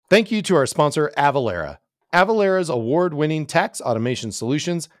Thank you to our sponsor, Avalara. Avalara's award-winning tax automation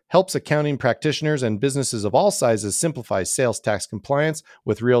solutions helps accounting practitioners and businesses of all sizes simplify sales tax compliance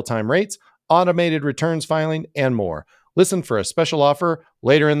with real-time rates, automated returns filing, and more. Listen for a special offer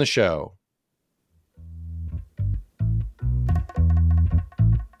later in the show.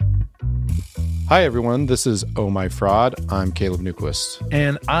 Hi, everyone. This is Oh My Fraud. I'm Caleb Newquist.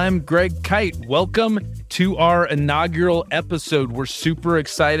 And I'm Greg Kite. Welcome to our inaugural episode. We're super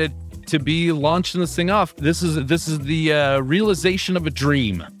excited to be launching this thing off. This is the realization of a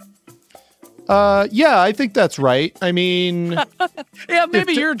dream. Yeah, I think that's right. I mean... yeah,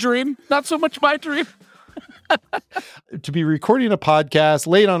 maybe your dream. Not so much my dream. To be recording a podcast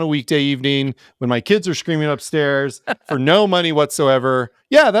late on a weekday evening when my kids are screaming upstairs for no money whatsoever.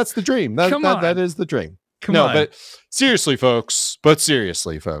 Yeah, that's the dream. That is the dream. Come on. But seriously, folks,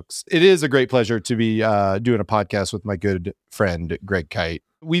 it is a great pleasure to be doing a podcast with my good friend, Greg Kite.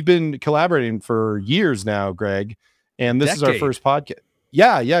 We've been collaborating for years now, Greg, and this is our first podcast.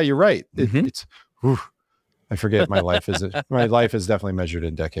 Yeah, you're right. I forget my life is definitely measured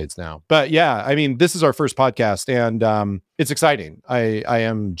in decades now. But yeah, I mean, this is our first podcast, and it's exciting. I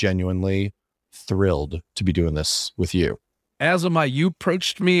am genuinely thrilled to be doing this with you. As am I. You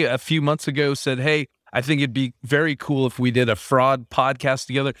approached me a few months ago, said, hey, I think it'd be very cool if we did a fraud podcast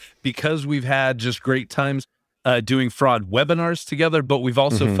together, because we've had just great times doing fraud webinars together, but we've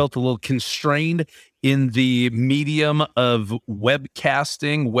also felt a little constrained in the medium of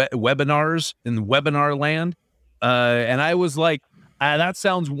webcasting, webinars in webinar land. And I was like, that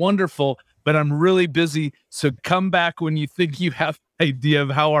sounds wonderful, but I'm really busy. So come back when you think you have an idea of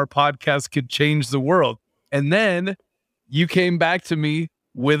how our podcast could change the world. And then you came back to me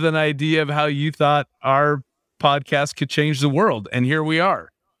with an idea of how you thought our podcast could change the world. And here we are.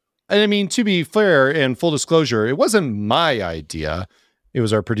 And I mean, to be fair and full disclosure, it wasn't my idea. It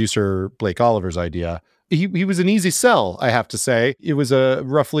was our producer, Blake Oliver's idea. He was an easy sell, I have to say. It was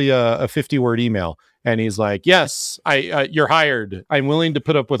roughly a 50-word email. And he's like, yes, you're hired. I'm willing to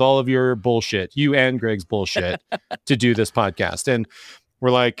put up with all of your bullshit, you and Greg's bullshit, to do this podcast. And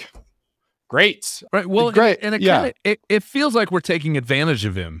we're like, great. Right. Well, great. And it feels like we're taking advantage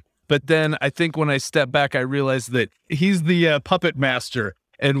of him. But then I think when I step back, I realize that he's the puppet master.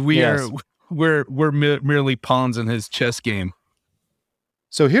 And we're merely pawns in his chess game.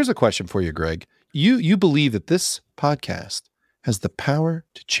 So here's a question for you, Greg. You believe that this podcast has the power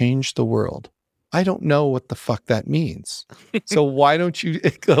to change the world. I don't know what the fuck that means. So why don't you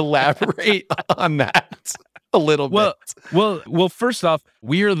elaborate on that a little bit? Well, first off,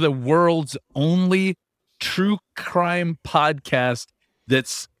 we are the world's only true crime podcast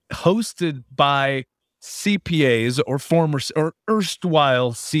that's hosted by CPAs or former or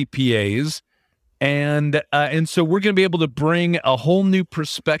erstwhile CPAs. And so we're going to be able to bring a whole new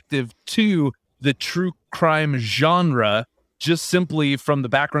perspective to the true crime genre, just simply from the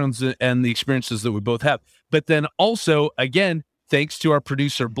backgrounds and the experiences that we both have. But then also, again, thanks to our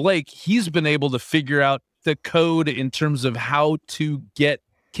producer, Blake, he's been able to figure out the code in terms of how to get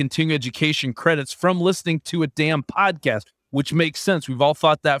continuing education credits from listening to a damn podcast, which makes sense. We've all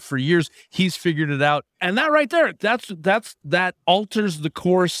thought that for years. He's figured it out. And that right there, that alters the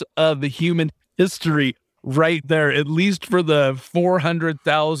course of the human history right there, at least for the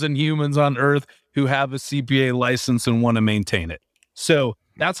 400,000 humans on Earth who have a CPA license and want to maintain it. So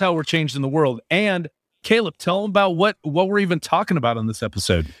that's how we're changing the world. And Caleb, tell them about what we're even talking about on this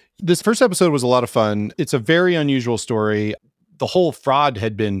episode. This first episode was a lot of fun. It's a very unusual story. The whole fraud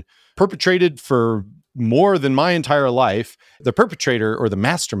had been perpetrated for more than my entire life. The perpetrator, or the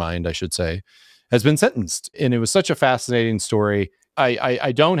mastermind, I should say, has been sentenced. And it was such a fascinating story.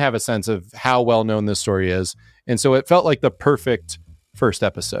 I don't have a sense of how well known this story is. And so it felt like the perfect first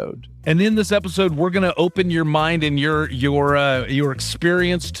episode. And in this episode, we're going to open your mind and your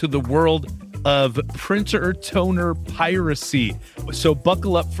experience to the world of printer toner piracy. So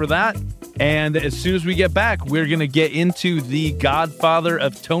buckle up for that. And as soon as we get back, we're going to get into the godfather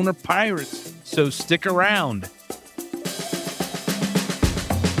of toner pirates. So stick around.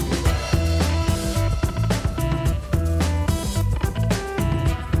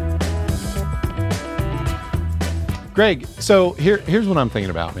 Greg, so here's what I'm thinking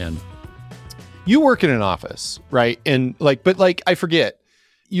about, man. You work in an office, right? And I forget.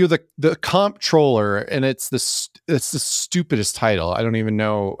 You're the comptroller, and it's the stupidest title. I don't even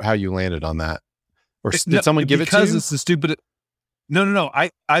know how you landed on that. Or did someone give it to you? Because it's the stupid. No.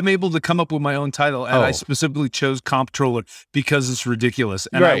 I'm able to come up with my own title, and I specifically chose comptroller because it's ridiculous,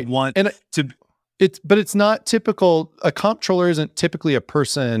 and right. I want to. But it's not typical. A comptroller isn't typically a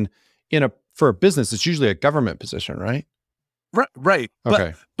person for a business. It's usually a government position, right? Right.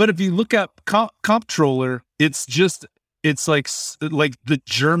 Okay. But if you look up comptroller, it's like the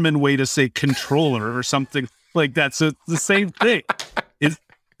German way to say controller or something like that. So it's the same thing.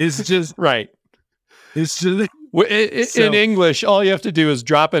 It's just right. It's just in English, all you have to do is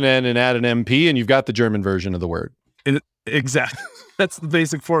drop an N and add an MP, and you've got the German version of the word. Exactly. That's the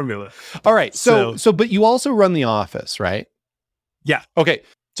basic formula. All right. So, but you also run the office, right? Yeah. Okay.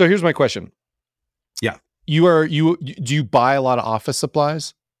 So here's my question. Yeah. Do you buy a lot of office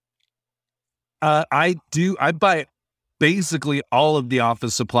supplies? I do. I buy basically all of the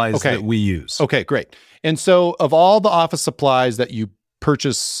office supplies that we use. Okay, great. And so of all the office supplies that you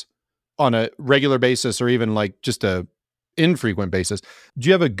purchase on a regular basis or even like just a infrequent basis, do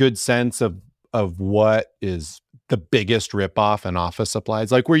you have a good sense of what is the biggest ripoff in office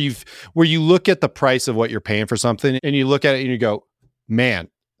supplies? Like where you look at the price of what you're paying for something and you look at it and you go, man,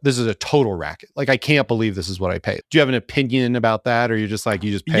 this is a total racket. Like, I can't believe this is what I pay. Do you have an opinion about that? Or you're just like,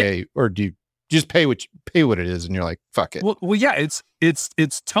 you just pay, or do you just pay what it is? And you're like, fuck it. Well, yeah,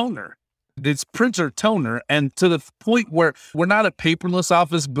 it's toner. It's printer toner. And to the point where we're not a paperless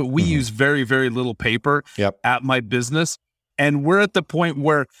office, but we use very, very little paper at my business. And we're at the point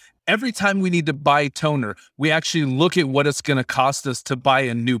where every time we need to buy toner, we actually look at what it's going to cost us to buy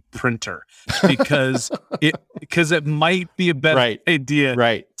a new printer because it might be a better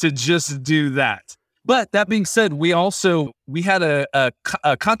idea to just do that. But that being said, we had a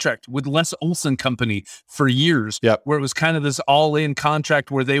contract with Les Olson Company for years, where it was kind of this all-in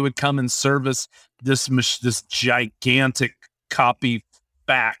contract where they would come and service this gigantic copy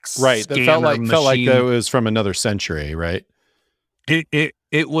fax. Right, that felt like that was from another century, right?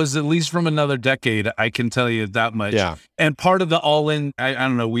 It was at least from another decade, I can tell you that much. Yeah. And part of the all-in, I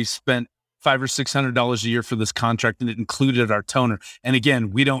don't know, we spent $500 or $600 a year for this contract, and it included our toner. And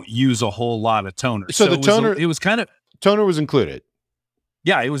again, we don't use a whole lot of toner. So the toner, it was kind of toner was included.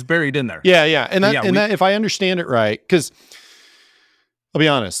 Yeah, it was buried in there. Yeah, and that, if I understand it right, because I'll be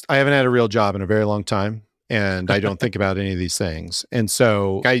honest, I haven't had a real job in a very long time, and I don't think about any of these things, and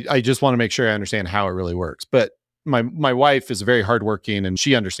so I just want to make sure I understand how it really works. But my wife is very hardworking and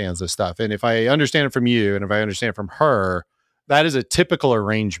she understands this stuff. And if I understand it from you and if I understand it from her, that is a typical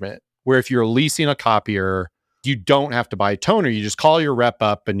arrangement where if you're leasing a copier, you don't have to buy toner. You just call your rep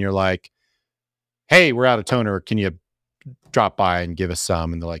up and you're like, hey, we're out of toner. Can you drop by and give us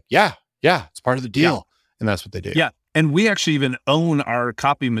some? And they're like, yeah, it's part of the deal. Yeah. And that's what they do. Yeah. And we actually even own our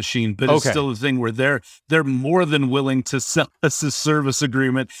copy machine, but it's still a thing where they're more than willing to sell us a service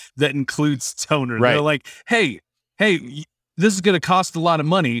agreement that includes toner. Right. They're like, hey, this is going to cost a lot of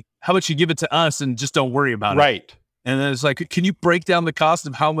money. How about you give it to us and just don't worry about it? Right. And then it's like, can you break down the cost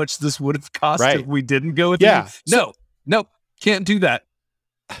of how much this would have cost if we didn't go with you? No, can't do that.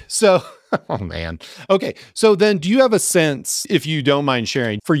 So, oh man. Okay. So then do you have a sense, if you don't mind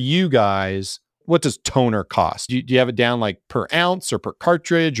sharing, for you guys, what does toner cost? Do you have it down like per ounce or per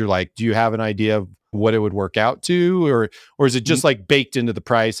cartridge, or like, do you have an idea of what it would work out to, or is it just like baked into the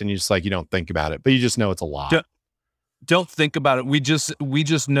price and you just like, you don't think about it, but you just know it's a lot? Don't think about it. We just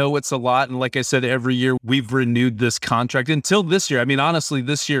know it's a lot. And like I said, every year we've renewed this contract until this year. I mean, honestly,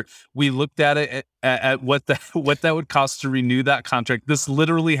 this year we looked at it at what that would cost to renew that contract. This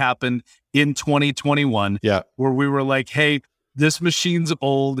literally happened in 2021. Yeah. Where we were like, hey, this machine's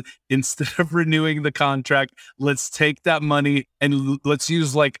old. Instead of renewing the contract, let's take that money and let's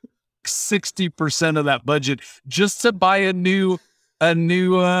use like 60% of that budget just to buy a new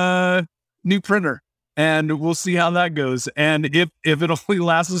printer. And we'll see how that goes. And if it only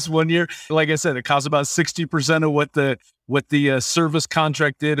lasts us 1 year, like I said, it costs about 60% of what the service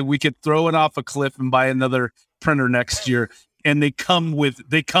contract did, and we could throw it off a cliff and buy another printer next year. And they come with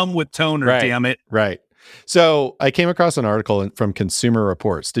toner. Right, damn it! Right. So I came across an article from Consumer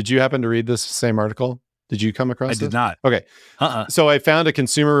Reports. Did you happen to read this same article? Did you come across? I did not. Okay. So I found a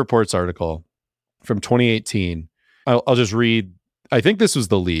Consumer Reports article from 2018. I'll just read. I think this was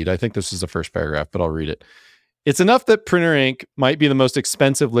the lead. I think this is the first paragraph, but I'll read it. It's enough that printer ink might be the most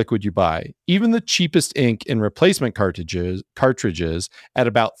expensive liquid you buy. Even the cheapest ink in replacement cartridges at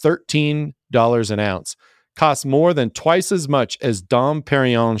about $13 an ounce costs more than twice as much as Dom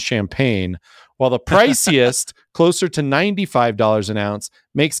Perignon champagne, while the priciest, closer to $95 an ounce,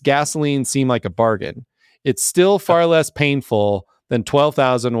 makes gasoline seem like a bargain. It's still far less painful than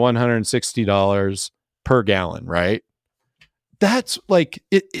 $12,160 per gallon, right? That's like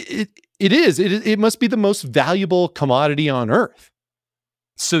it is. It must be the most valuable commodity on earth.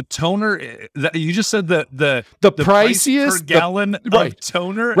 So toner, you just said the priciest price per gallon of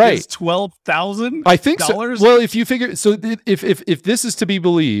toner is $12,000. I think so. Well, if you figure, so if this is to be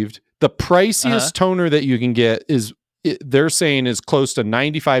believed, the priciest toner that you can get is they're saying is close to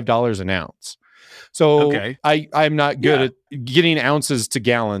 $95 an ounce. So I'm not good at getting ounces to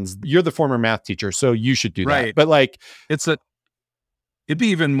gallons. You're the former math teacher, so you should do that. But like, it'd be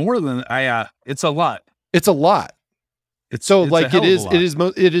even more than it's a lot. It's a lot. It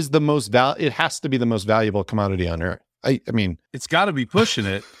is the most it has to be the most valuable commodity on earth. I mean, it's got to be pushing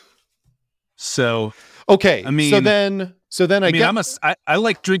it. So okay, I mean, so then I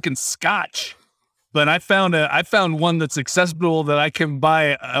like drinking scotch, but I found one that's accessible that I can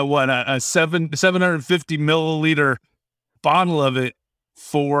buy a 750 milliliter bottle of it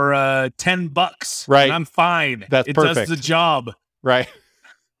for $10. Right, and I'm fine. It perfect. Does the job. Right.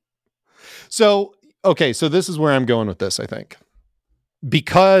 So okay, so this is where I'm going with this, I think.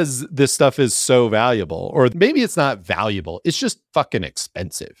 Because this stuff is so valuable, or maybe it's not valuable, it's just fucking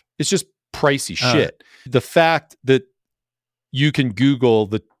expensive. It's just pricey shit. The fact that you can Google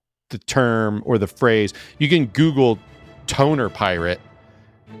the term or the phrase, you can Google toner pirate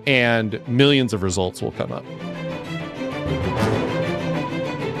and millions of results will come up.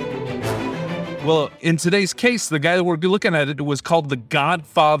 Well, in today's case, the guy that we're looking at, it was called the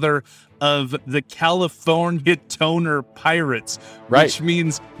godfather of the California toner pirates, which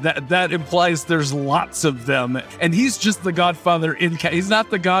means that implies there's lots of them. And he's just the godfather he's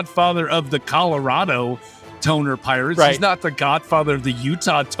not the godfather of the Colorado toner pirates. Right. He's not the godfather of the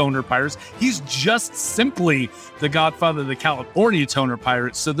Utah toner pirates. He's just simply the godfather of the California toner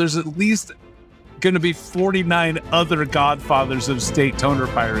pirates. So there's at least going to be 49 other godfathers of state toner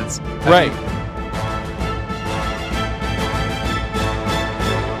pirates. Right.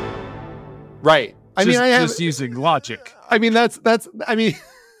 Right. I mean, just using logic. I mean,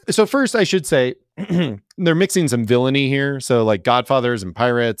 so first I should say they're mixing some villainy here. So like Godfathers and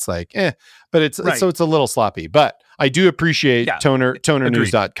pirates, like, but it's a little sloppy, but I do appreciate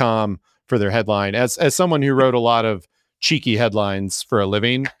tonernews.com for their headline as someone who wrote a lot of cheeky headlines for a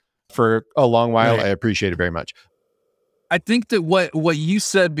living for a long while. I appreciate it very much. I think that what you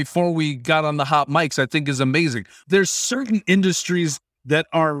said before we got on the hot mics, I think is amazing. There's certain industries that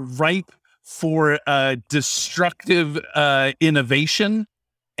are ripe for destructive innovation,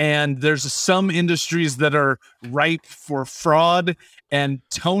 and there's some industries that are ripe for fraud, and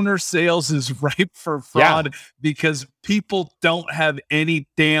toner sales is ripe for fraud because people don't have any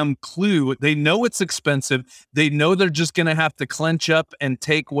damn clue. They know it's expensive. They know they're just going to have to clench up and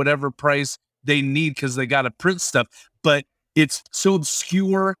take whatever price they need because they got to print stuff, but it's so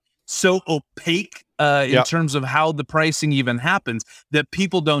obscure, so opaque in terms of how the pricing even happens that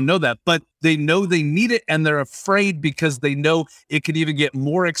people don't know that, but they know they need it and they're afraid because they know it could even get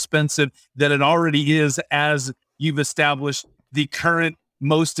more expensive than it already is, as you've established the current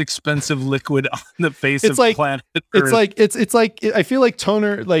most expensive liquid on the face of planet Earth. It's like I feel like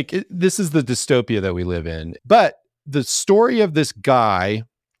toner, this is the dystopia that we live in. But the story of this guy,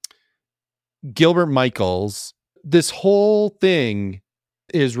 Gilbert Michaels, this whole thing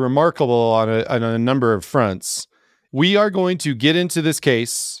is remarkable on a number of fronts. We are going to get into this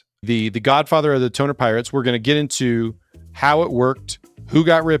case, the godfather of the toner pirates. We're going to get into how it worked, who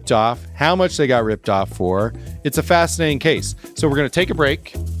got ripped off, how much they got ripped off for. It's a fascinating case. So we're going to take a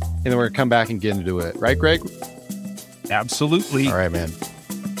break, and then we're going to come back and get into it. Right, Greg? Absolutely. All right, man.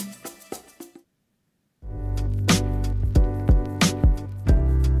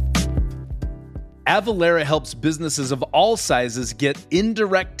 Avalara helps businesses of all sizes get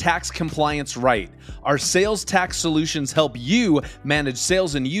indirect tax compliance right. Our sales tax solutions help you manage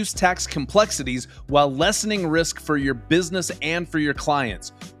sales and use tax complexities while lessening risk for your business and for your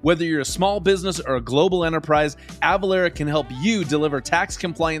clients. Whether you're a small business or a global enterprise, Avalara can help you deliver tax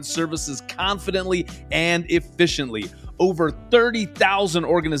compliance services confidently and efficiently. Over 30,000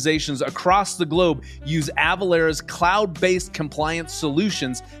 organizations across the globe use Avalara's cloud-based compliance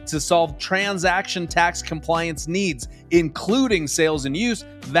solutions to solve transaction tax compliance needs, including sales and use,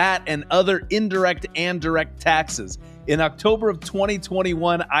 VAT, and other indirect and direct taxes. In October of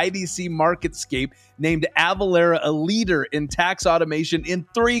 2021, IDC MarketScape named Avalara a leader in tax automation in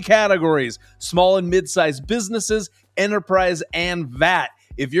 3 categories: small and mid-sized businesses, enterprise, and VAT.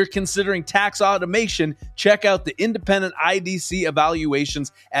 If you're considering tax automation, check out the independent IDC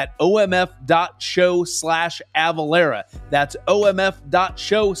evaluations at omf.show/Avalara. That's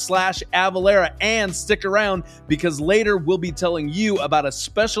omf.show/Avalara. And stick around because later we'll be telling you about a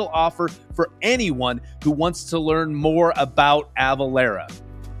special offer for anyone who wants to learn more about Avalara.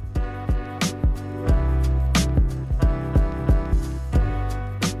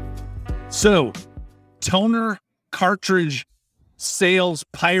 So, toner cartridge sales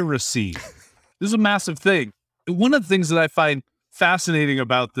piracy. This is a massive thing. One of the things that I find fascinating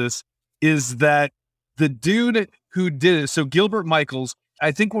about this is that the dude who did it. So Gilbert Michaels,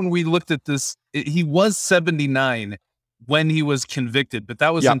 I think when we looked at this, he was 79 when he was convicted, but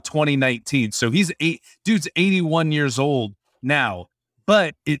that was in 2019. So dude's 81 years old now.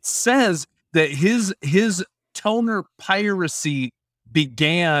 But it says that his toner piracy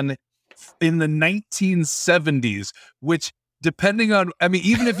began in the 1970s, which, depending on, I mean,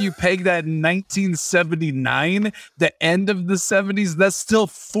 even if you peg that in 1979, the end of the 70s, that's still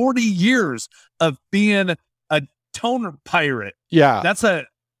 40 years of being a toner pirate. Yeah. That's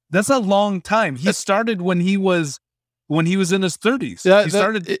a long time. He started when he was in his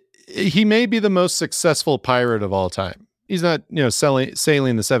 30s. He may be the most successful pirate of all time. He's not,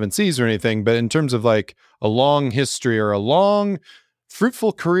 sailing the seven seas or anything, but in terms of like a long history or a long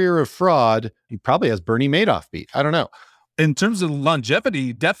fruitful career of fraud, he probably has Bernie Madoff beat. I don't know. In terms of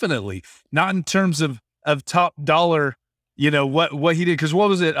longevity, definitely. Not in terms of top dollar, what he did. Because what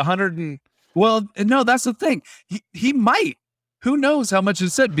was it, 100 well, no, that's the thing. He might. Who knows how much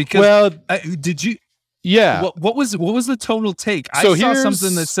it said? Because did you? Yeah. What was the total take? So I saw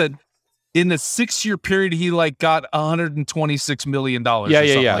something that said in a 6-year period he got $126 million.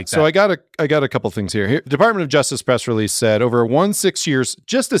 Yeah. Like so I got a couple things here. Department of Justice press release said over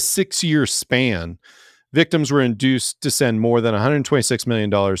just a 6-year span, victims were induced to send more than $126 million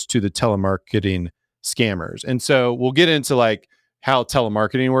to the telemarketing scammers. And so we'll get into like how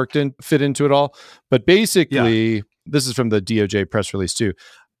telemarketing fit into it all. But basically, this is from the DOJ press release too.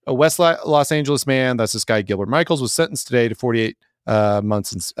 A West Los Angeles man, that's this guy Gilbert Michaels, was sentenced today to 48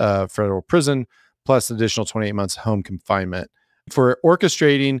 months in federal prison, plus an additional 28 months home confinement for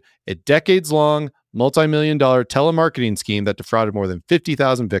orchestrating a decades-long, multi-million-dollar telemarketing scheme that defrauded more than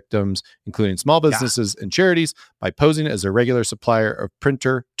 50,000 victims, including small businesses and charities, by posing as a regular supplier of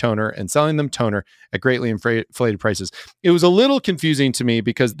printer, toner, and selling them toner at greatly inflated prices. It was a little confusing to me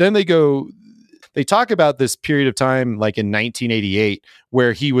because then they talk about this period of time, like in 1988,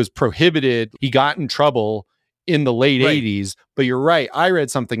 where he was prohibited. He got in trouble in the late 80s, but you're right. I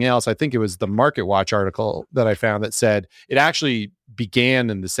read something else. I think it was the Market Watch article that I found that said it actually began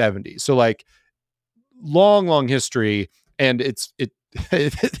in the 70s. So like long history. And it's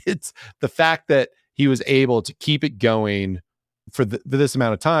the fact that he was able to keep it going for this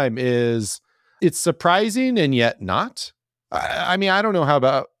amount of time it's surprising and yet not. I mean, I don't know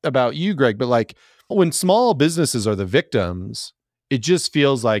how about you, Greg, but like when small businesses are the victims, it just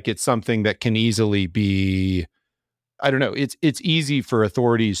feels like it's something that can easily be, I don't know, it's easy for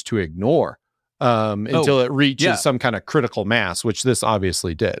authorities to ignore until it reaches some kind of critical mass, which this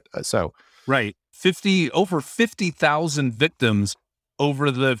obviously did. So right. Over 50,000 victims over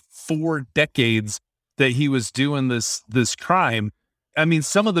the 4 decades that he was doing this crime. I mean,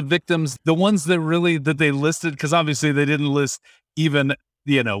 some of the victims, the ones that they listed, because obviously they didn't list even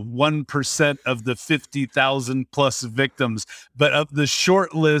 1% of the 50,000 plus victims, but of the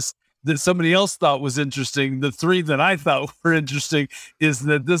short list that somebody else thought was interesting, the 3 that I thought were interesting is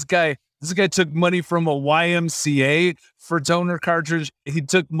that this guy took money from a YMCA for toner cartridge. He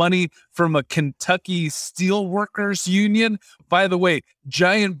took money from a Kentucky Steelworkers Union. By the way,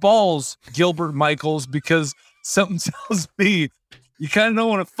 giant balls, Gilbert Michaels, because something tells me you kind of don't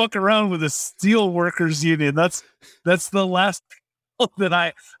want to fuck around with a Steelworkers Union. That's the last that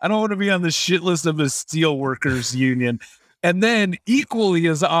I don't want to be on the shit list of a Steelworkers Union. And then equally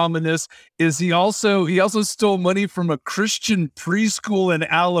as ominous is he also stole money from a Christian preschool in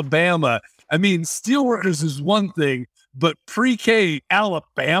Alabama. I mean, Steelworkers is one thing, but pre-K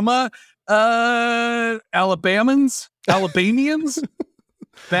Alabama, Alabamians,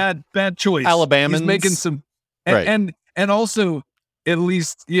 bad choice. Alabamans. He's making some, and also, at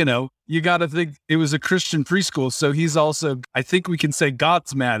least, you got to think it was a Christian preschool. So he's also, I think we can say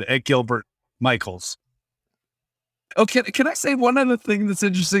God's mad at Gilbert Michaels. Okay, can I say one other thing that's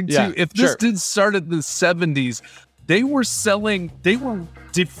interesting too? Yeah, if this did start in the 70s, they were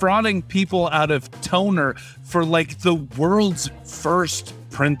defrauding people out of toner for like the world's first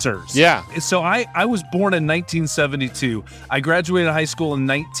printers. Yeah. So I was born in 1972. I graduated high school in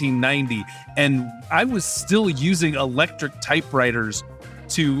 1990, and I was still using electric typewriters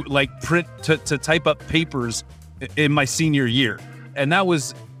to like print to type up papers in my senior year. And that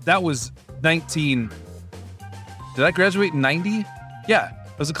was 19. Did I graduate in 90? Yeah.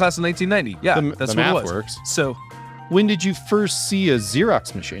 I was a class in 1990. Yeah, that's the what math it was. Works. So when did you first see a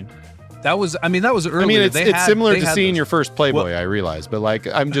Xerox machine? That was earlier. I mean, it's similar to seeing your first Playboy, I realize, but like,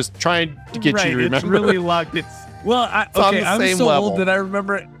 I'm just trying to get you to remember. It's really locked in. Well, I'm so old that I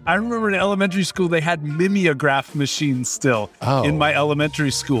remember in elementary school, they had mimeograph machines still in my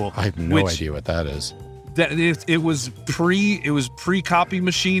elementary school. I have no idea what that is. that it was pre-copy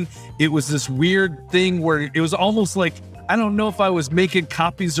machine. It was this weird thing where it was almost like, I don't know if I was making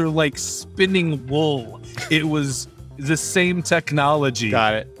copies or like spinning wool. It was the same technology.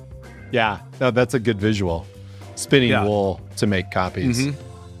 Got it. Yeah. No, that's a good visual. Spinning wool to make copies.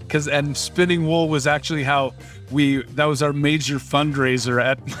 And spinning wool was actually how that was our major fundraiser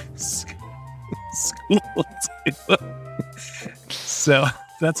at my school. So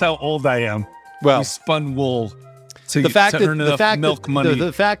that's how old I am. Well, we spun wool to earn enough milk money.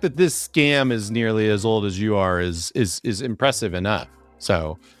 The fact that this scam is nearly as old as you are is impressive enough.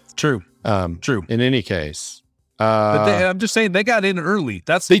 So true. True. In any case, but I'm just saying they got in early.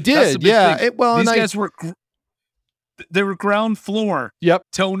 They did. Yeah. These guys were. They were ground floor. Yep.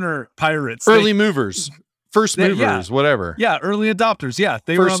 Toner pirates. Early movers. First movers, whatever. Yeah, early adopters. Yeah,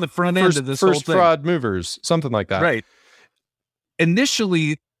 they were on the front end of this whole thing. First fraud movers, something like that. Right.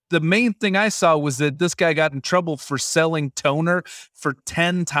 Initially, the main thing I saw was that this guy got in trouble for selling toner for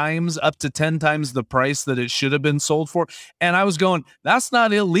 10 times, up to 10 times the price that it should have been sold for. And I was going, that's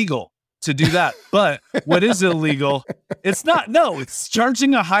not illegal to do that. But what is illegal? It's it's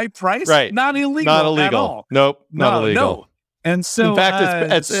charging a high price. Right. Not illegal. Not illegal. At all. Nope. Not illegal. No. And so, in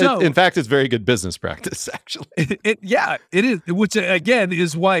fact, it's very good business practice, actually. It is, which again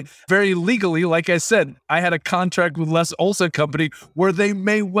is why very legally, like I said, I had a contract with Les Olsa Company where they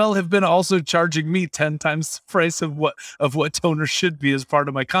may well have been also charging me 10 times the price of what toner should be as part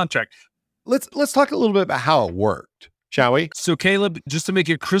of my contract. Let's talk a little bit about how it worked, shall we? So Caleb, just to make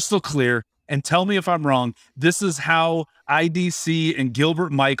it crystal clear, and tell me if I'm wrong, this is how IDC and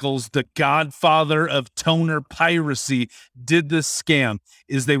Gilbert Michaels, the godfather of toner piracy, did this scam.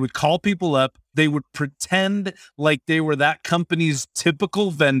 Is they would call people up, they would pretend like they were that company's typical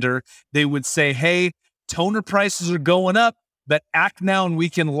vendor. They would say, hey, toner prices are going up, but act now and we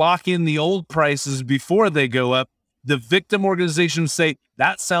can lock in the old prices before they go up. The victim organizations say,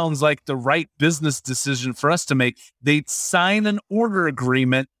 that sounds like the right business decision for us to make. They'd sign an order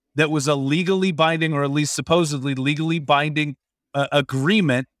agreement that was a legally binding, or at least supposedly legally binding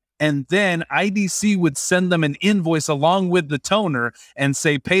agreement. And then IDC would send them an invoice along with the toner and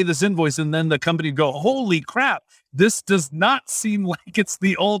say, pay this invoice. And then the company would go, holy crap, this does not seem like it's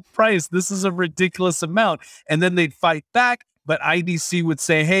the old price. This is a ridiculous amount. And then they'd fight back. But IDC would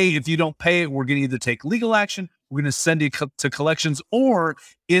say, hey, if you don't pay it, we're going to either take legal action, we're going to send you to collections, or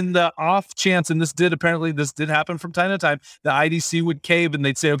in the off chance, and this did happen from time to time, the IDC would cave and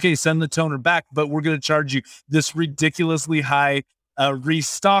they'd say, okay, send the toner back, but we're going to charge you this ridiculously high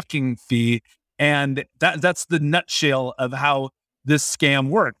restocking fee. And that's the nutshell of how this scam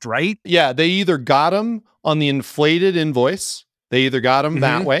worked, right? Yeah, they either got them on the inflated invoice, they either got them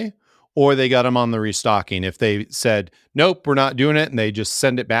that way, or they got them on the restocking. If they said, nope, we're not doing it, and they just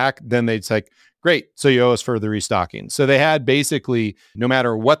send it back, then they'd say, great, so you owe us for the restocking. So they had basically, no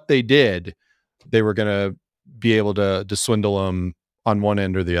matter what they did, they were going to be able to swindle them on one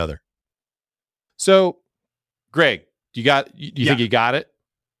end or the other. So, Greg, you think you got it?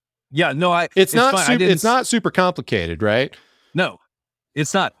 Yeah, no, it's not super complicated, right? No,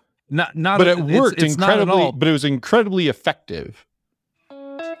 it's not. Not. But it worked it's incredibly. Not at all. But it was incredibly effective.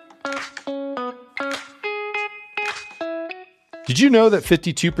 Did you know that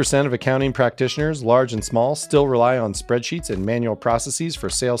 52% of accounting practitioners, large and small, still rely on spreadsheets and manual processes for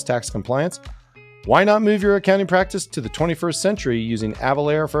sales tax compliance? Why not move your accounting practice to the 21st century using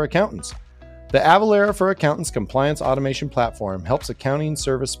Avalara for Accountants? The Avalara for Accountants compliance automation platform helps accounting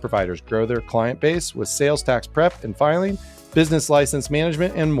service providers grow their client base with sales tax prep and filing, business license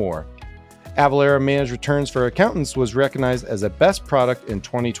management, and more. Avalara Managed Returns for Accountants was recognized as a best product in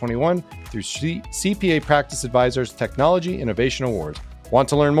 2021 through CPA Practice Advisor's Technology Innovation Awards. Want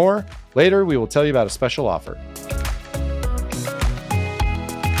to learn more? Later, we will tell you about a special offer.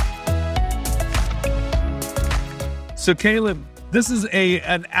 So, Caleb, this is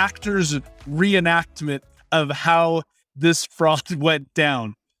an actor's reenactment of how this fraud went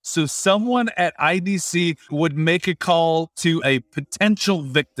down. So someone at IDC would make a call to a potential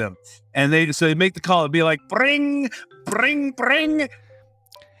victim, and they make the call and be like, bring.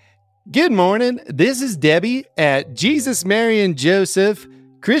 Good morning. This is Debbie at Jesus, Mary, and Joseph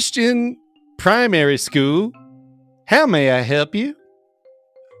Christian Primary School. How may I help you?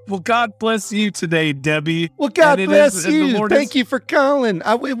 Well, God bless you today, Debbie. Well, God bless you. Thank you for calling.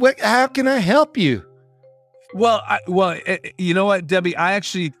 How can I help you? Well, you know what, Debbie? I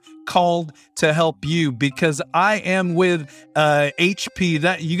actually called to help you because I am with HP.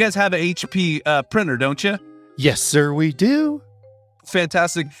 That you guys have an HP printer, don't you? Yes, sir, we do.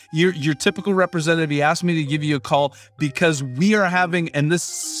 fantastic. Your typical representative, he asked me to give you a call because we are having, and this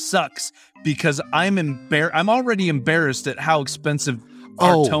sucks because I'm already embarrassed at how expensive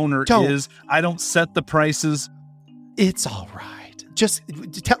our toner is. I don't set the prices. It's all right. Just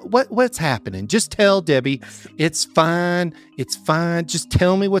tell what's happening. Just tell Debbie, it's fine. It's fine. Just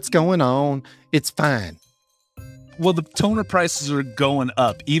tell me what's going on. It's fine. Well, the toner prices are going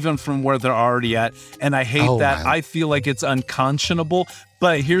up, even from where they're already at. And I hate that. I feel like it's unconscionable.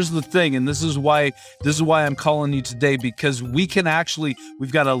 But here's the thing, and this is why I'm calling you today, because we've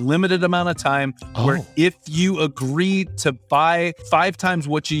got a limited amount of time where if you agree to buy 5 times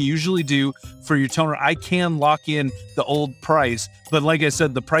what you usually do for your toner, I can lock in the old price. But like I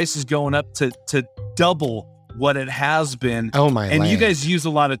said, the price is going up to double what it has been. Oh my! And you guys use a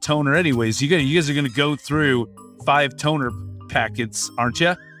lot of toner anyways. You guys are going to go through 5 toner packets, aren't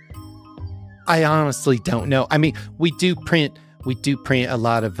you? I honestly don't know. I mean, we do print a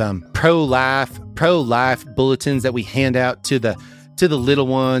lot of pro-life bulletins that we hand out to the little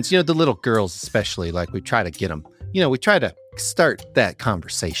ones, the little girls especially. Like, we try to get them, we try to start that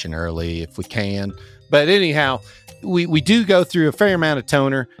conversation early if we can. But anyhow, we do go through a fair amount of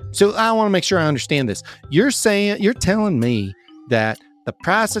toner. So I want to make sure I understand this. You're telling me that the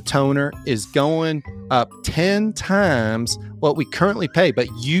price of toner is going up 10 times what we currently pay, but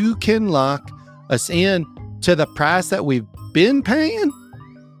you can lock us in to the price that we've been paying?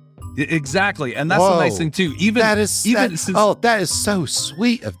 Exactly. And that's the nice thing too. That is so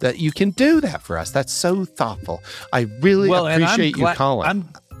sweet of that. You can do that for us. That's so thoughtful. I really appreciate you calling.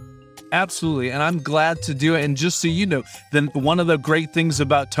 Absolutely. And I'm glad to do it. And just so you know, then one of the great things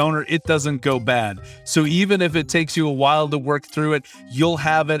about toner, it doesn't go bad. So even if it takes you a while to work through it, you'll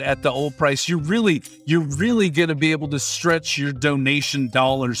have it at the old price. You're really going to be able to stretch your donation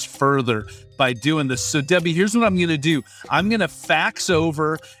dollars further by doing this. So Debbie, here's what I'm going to do. I'm going to fax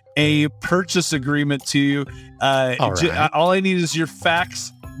over a purchase agreement to you. All I need is your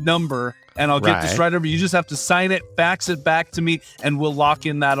fax number, and I'll get this right over. You just have to sign it, fax it back to me, and we'll lock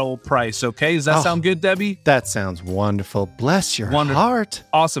in that old price. Okay? Does that sound good, Debbie? That sounds wonderful. Bless your heart.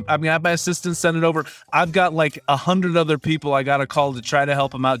 Awesome. I have my assistant send it over. I've got like 100 other people I got to call to try to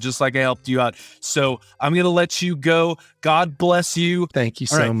help them out, just like I helped you out. So I'm going to let you go. God bless you. Thank you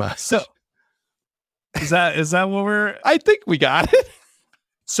so much. So is that what we're... I think we got it.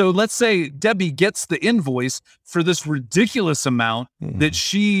 So let's say Debbie gets the invoice for this ridiculous amount that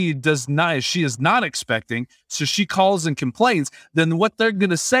she is not expecting. So she calls and complains. Then what they're going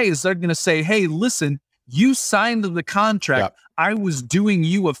to say is hey, listen, you signed the contract. Yep. I was doing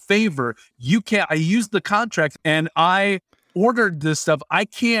you a favor. I used the contract and I ordered this stuff. I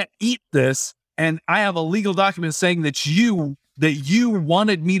can't eat this. And I have a legal document saying that you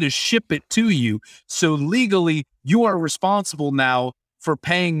wanted me to ship it to you. So legally, you are responsible now for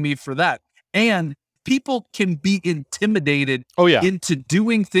paying me for that. And people can be intimidated into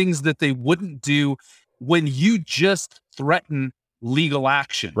doing things that they wouldn't do when you just threaten legal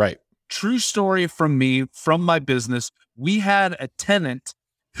action. Right. True story from me, from my business. We had a tenant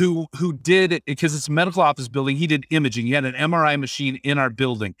who did it because it's a medical office building. He did imaging. He had an MRI machine in our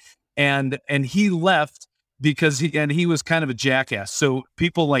building, and he left because he was kind of a jackass. So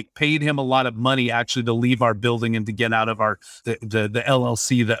people paid him a lot of money actually to leave our building and to get out of the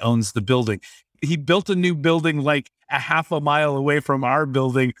LLC that owns the building. He built a new building like a half a mile away from our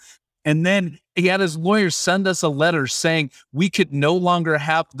building. And then he had his lawyer send us a letter saying we could no longer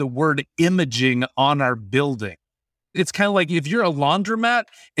have the word imaging on our building. It's kind of like if you're a laundromat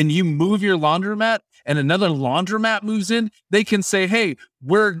and you move your laundromat and another laundromat moves in, they can say, hey,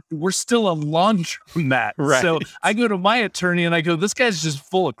 we're still a laundromat. Right. So I go to my attorney and I go, this guy's just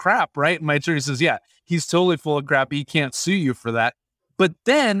full of crap, right? And my attorney says, yeah, he's totally full of crap. He can't sue you for that. But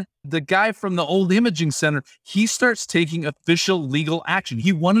then the guy from the old imaging center, he starts taking official legal action.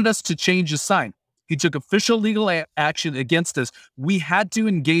 He wanted us to change the sign. He took official legal action against us. We had to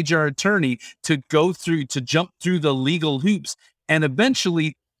engage our attorney to jump through the legal hoops. And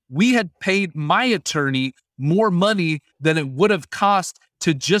eventually we had paid my attorney more money than it would have cost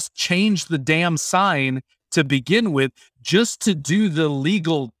to just change the damn sign to begin with, just to do the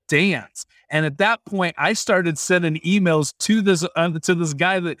legal dance. And at that point, I started sending emails to this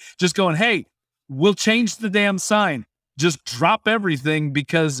guy that just going, hey, we'll change the damn sign. Just drop everything,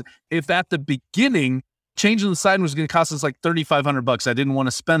 because if at the beginning changing the sign was going to cost us like $3,500, I didn't want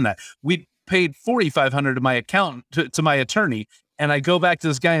to spend that. We paid $4,500 to my accountant, to my attorney, and I go back to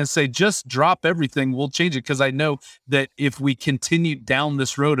this guy and say, just drop everything. We'll change it, because I know that if we continued down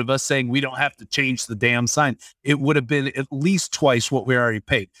this road of us saying we don't have to change the damn sign, it would have been at least twice what we already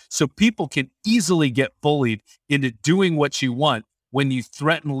paid. So people can easily get bullied into doing what you want. when you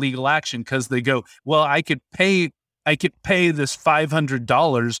threaten legal action, because they go, well, I could pay this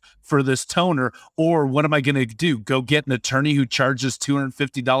 $500 for this toner, or what am I going to do? Go get an attorney who charges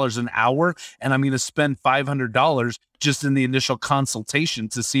 $250 an hour, and I'm going to spend $500 just in the initial consultation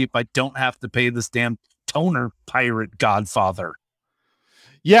to see if I don't have to pay this damn toner pirate godfather.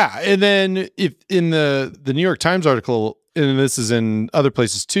 Yeah, and then if in the New York Times article, and this is in other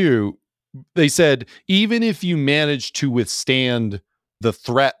places too, they said even if you manage to withstand the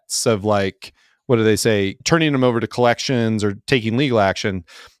threats of, like, what do they say, turning them over to collections or taking legal action,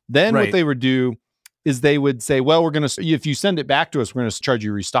 then what they would do is they would say, well, if you send it back to us, we're going to charge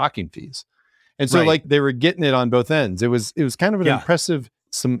you restocking fees. And so like they were getting it on both ends. It was kind of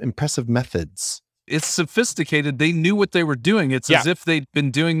some impressive methods. It's sophisticated. They knew what they were doing. It's as if they'd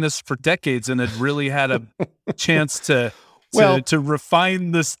been doing this for decades and had really had a chance to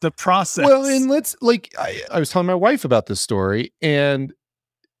refine the process. Well, and I was telling my wife about this story, and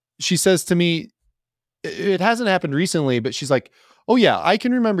she says to me, it hasn't happened recently, but she's like, oh yeah, I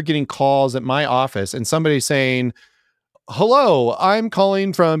can remember getting calls at my office and somebody saying, hello, I'm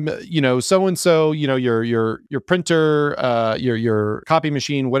calling from, so-and-so, your printer, your copy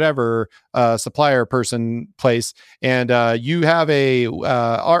machine, whatever, supplier person place. And you have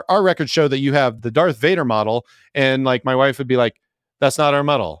our records show that you have the Darth Vader model. And like, my wife would be like, that's not our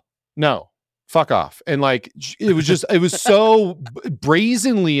model. No, fuck off. And like, it was so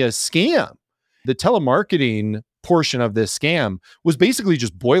brazenly a scam. The telemarketing portion of this scam was basically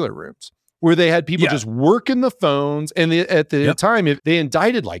just boiler rooms, where they had people just working the phones. And at the time, they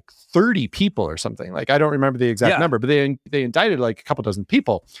indicted like 30 people or something. Like, I don't remember the exact number, but they indicted like a couple dozen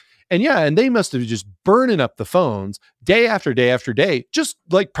people. And they must have just burning up the phones day after day after day, just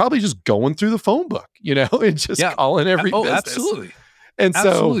like probably just going through the phone book, and just calling every business. Absolutely. And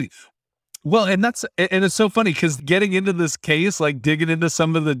absolutely. Well, and it's so funny because getting into this case, like digging into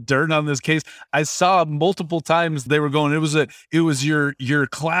some of the dirt on this case, I saw multiple times they were going, it was your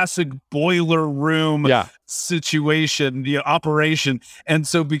classic boiler room situation, the operation. And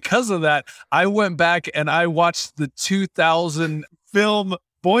so because of that, I went back and I watched the 2000 film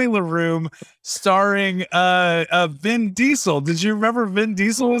Boiler Room starring Vin Diesel. Did you remember Vin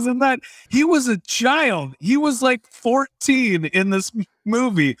Diesel was in that? He was a child. He was like 14 in this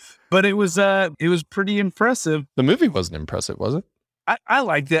movie, but it was pretty impressive. The movie wasn't impressive, was it? I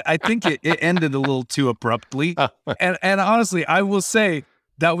liked it. I think it ended a little too abruptly. And honestly, I will say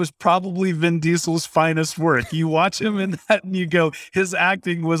that was probably Vin Diesel's finest work. You watch him in that and you go, his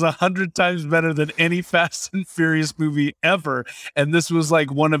acting was 100 times better than any Fast and Furious movie ever. And this was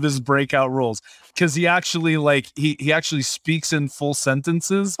like one of his breakout roles because he actually he actually speaks in full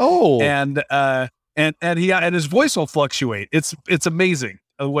sentences. Oh, and his voice will fluctuate. It's amazing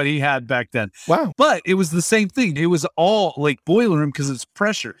what he had back then. Wow. But it was the same thing. It was all like Boiler Room because it's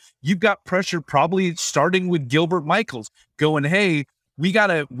pressure. You've got pressure probably starting with Gilbert Michaels going, hey, we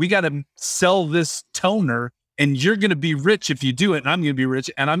gotta sell this toner and you're going to be rich if you do it. And I'm going to be rich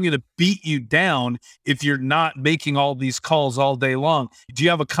and I'm going to beat you down if you're not making all these calls all day long. Do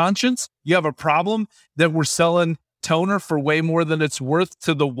you have a conscience? You have a problem that we're selling toner for way more than it's worth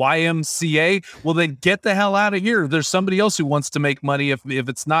to the YMCA? Well, then get the hell out of here. There's somebody else who wants to make money if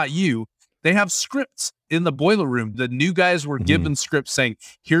it's not you. They have scripts in the Boiler Room. The new guys were given scripts saying,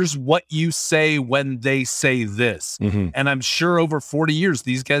 here's what you say when they say this. And I'm sure over 40 years,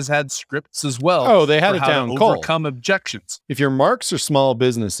 these guys had scripts as well. Oh, they had it down cold. Overcome objections. If your marks are small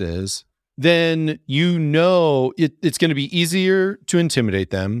businesses, then it's going to be easier to intimidate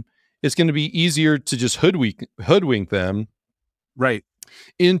them. It's going to be easier to just hoodwink them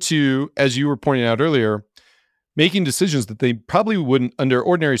into, as you were pointing out earlier, making decisions that they probably wouldn't, under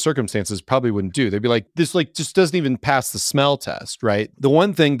ordinary circumstances, probably wouldn't do. They'd be like, this just doesn't even pass the smell test, right? The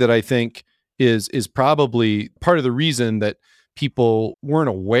one thing that I think is probably part of the reason that people weren't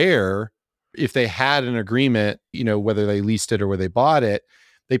aware, if they had an agreement, whether they leased it or whether they bought it,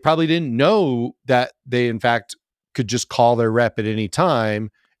 they probably didn't know that they, in fact, could just call their rep at any time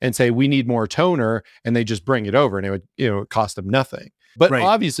and say, we need more toner, and they just bring it over, and it would cost them nothing. But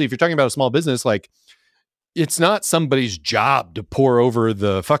obviously, if you're talking about a small business, like, it's not somebody's job to pour over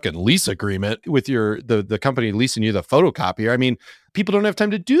the fucking lease agreement with the company leasing you the photocopier. I mean, people don't have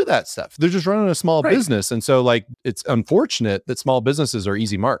time to do that stuff. They're just running a small business. And so like, it's unfortunate that small businesses are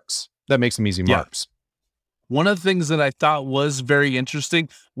easy marks. That makes them easy marks. One of the things that I thought was very interesting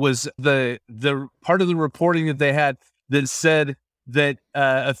was the part of the reporting that they had that said that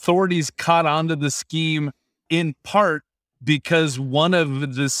authorities caught onto the scheme in part because one of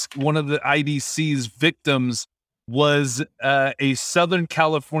the IDC's victims was a Southern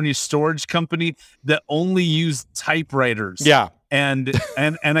California storage company that only used typewriters. Yeah. and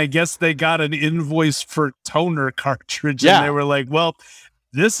I guess they got an invoice for toner cartridge, Yeah. and they were like, well,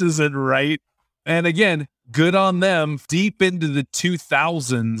 this isn't right. And again, good on them. Deep into the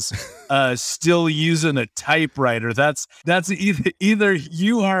 2000s, still using a typewriter. That's either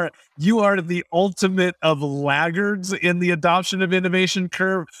you are the ultimate of laggards in the adoption of innovation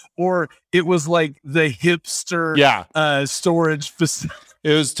curve, or it was like the hipster storage facility.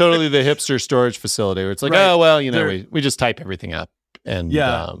 It was totally the hipster storage facility where it's like, Right. oh, well, we just type everything up. And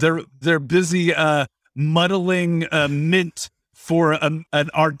they're busy muddling mint for an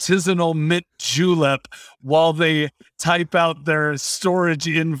artisanal mint julep while they type out their storage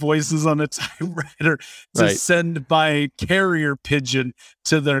invoices on a typewriter to send by carrier pigeon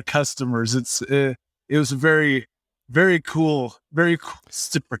to their customers. It was very, very cool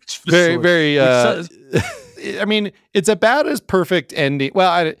storage facility. Very, I mean, it's about as perfect ending.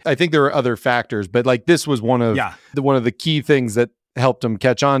 Well, I think there were other factors, but like this was one of the key things that helped them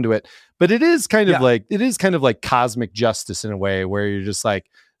catch on to it. But it is kind of like cosmic justice in a way, where you're just like,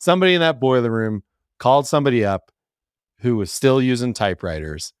 somebody in that boiler room called somebody up who was still using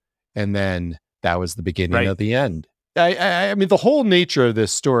typewriters, and then that was the beginning of the end. I mean, the whole nature of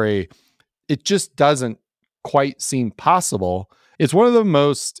this story, it just doesn't quite seem possible. It's one of the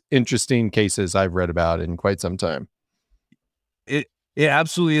most interesting cases I've read about in quite some time. It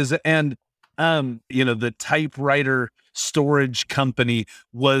absolutely is. And the typewriter storage company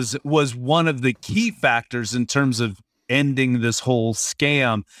was one of the key factors in terms of ending this whole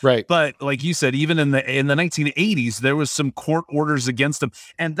scam. Right. But like you said, even in the 1980s, there was some court orders against them,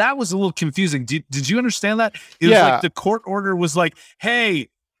 and that was a little confusing. Did you understand that? It was like the court order was like, hey,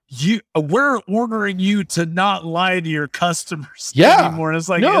 we're ordering you to not lie to your customers anymore. And it's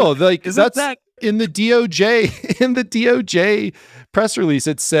like, no, like that's that in the DOJ press release,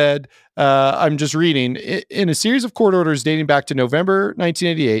 it said, I'm just reading, in a series of court orders dating back to November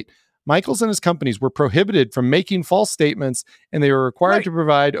 1988, Michaels and his companies were prohibited from making false statements, and they were required to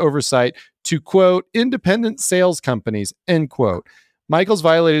provide oversight to, quote, independent sales companies, end quote. Michaels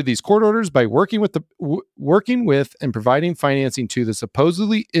violated these court orders by working with and providing financing to the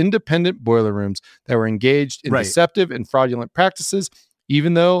supposedly independent boiler rooms that were engaged in deceptive and fraudulent practices,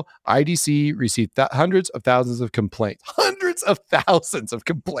 even though IDC received hundreds of thousands of complaints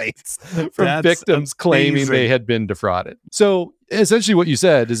from victims claiming they had been defrauded. So essentially what you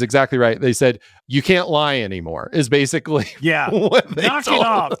said is exactly right. They said, you can't lie anymore, is basically what they knock it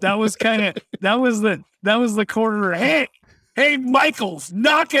off. That was the quarter. Hey, Michaels,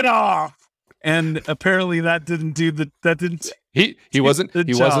 knock it off. And apparently that didn't he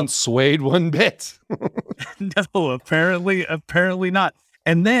wasn't swayed one bit. No, apparently not.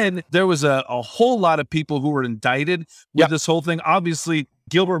 And then there was a whole lot of people who were indicted with this whole thing. Obviously,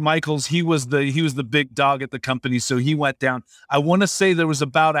 Gilbert Michaels, he was the big dog at the company, so he went down. I want to say there was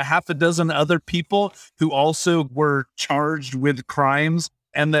about a half a dozen other people who also were charged with crimes,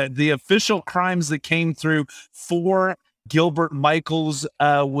 and the official crimes that came through for Gilbert Michaels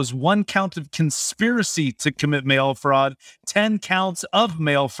was 1 count of conspiracy to commit mail fraud, 10 counts of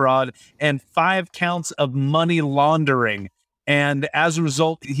mail fraud, and 5 counts of money laundering. And as a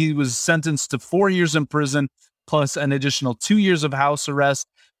result, he was sentenced to 4 years in prison, plus an additional 2 years of house arrest,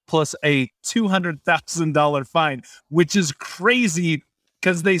 plus a $200,000 fine, which is crazy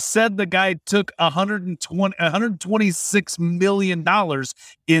because they said the guy took $126 million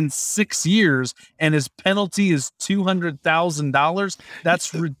in 6 years, and his penalty is $200,000.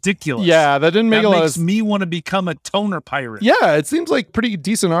 That's ridiculous. Yeah, that didn't make a lot of sense. Makes me want to become a toner pirate. Yeah, it seems like pretty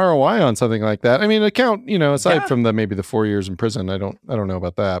decent ROI on something like that. I mean, aside from maybe the 4 years in prison, I don't know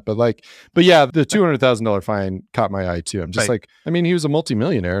about that, but yeah, the $200,000 fine caught my eye too. I'm just like, I mean, he was a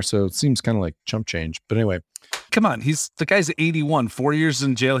multimillionaire, so it seems kind of like chump change. But anyway. Come on, the guy's 81, 4 years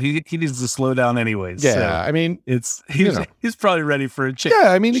in jail. He needs to slow down anyways. Yeah, so I mean, he's probably ready for a change.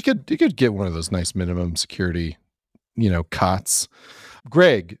 Yeah, I mean, he could get one of those nice minimum security, cots.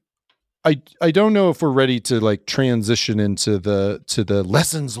 Greg, I don't know if we're ready to like transition into the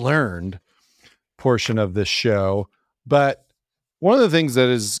lessons learned portion of this show, but one of the things that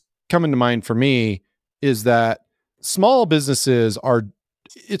is coming to mind for me is that small businesses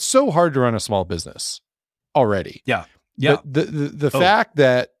it's so hard to run a small business already. Yeah. But the fact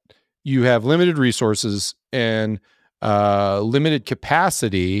that you have limited resources and limited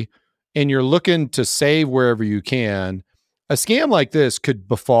capacity, and you're looking to save wherever you can, a scam like this could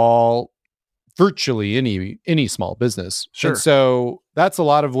befall virtually any small business. Sure. And so that's a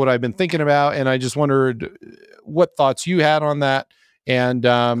lot of what I've been thinking about, and I just wondered what thoughts you had on that, and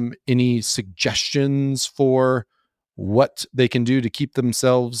any suggestions for what they can do to keep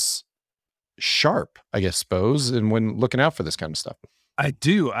themselves sharp, I suppose, and when looking out for this kind of stuff. I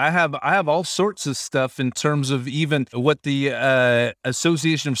do. I have all sorts of stuff in terms of even what the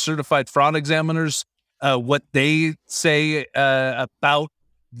Association of Certified Fraud Examiners, what they say about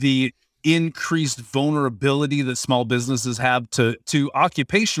the increased vulnerability that small businesses have to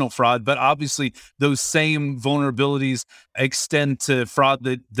occupational fraud. But obviously those same vulnerabilities extend to fraud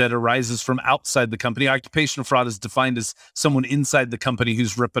that arises from outside the company. Occupational fraud is defined as someone inside the company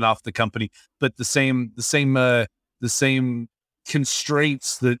who's ripping off the company, but the same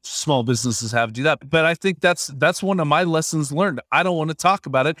constraints that small businesses have to do that. But I think that's one of my lessons learned. I don't want to talk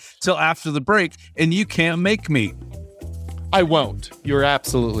about it till after the break, and you can't make me. I won't. You're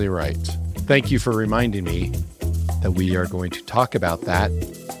absolutely right. Thank you for reminding me that we are going to talk about that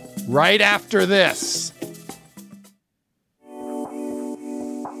right after this.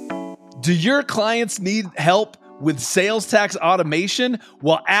 Do your clients need help with sales tax automation?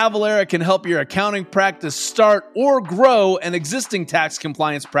 Well, Avalara can help your accounting practice start or grow an existing tax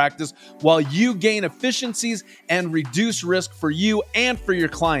compliance practice while you gain efficiencies and reduce risk for you and for your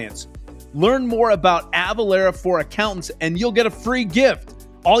clients. Learn more about Avalara for accountants and you'll get a free gift.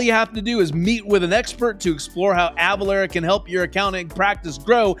 All you have to do is meet with an expert to explore how Avalara can help your accounting practice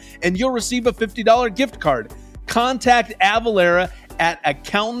grow, and you'll receive a $50 gift card. Contact Avalara at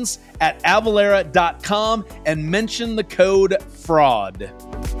accountants@avalara.com and mention the code FRAUD.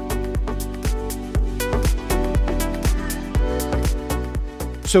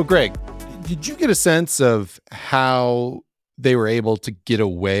 So, Greg, did you get a sense of how they were able to get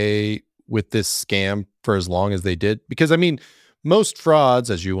away with this scam for as long as they did? Because, I mean, most frauds,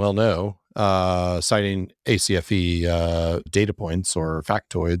 as you well know, citing ACFE data points or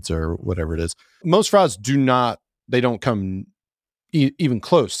factoids or whatever it is, most frauds don't come even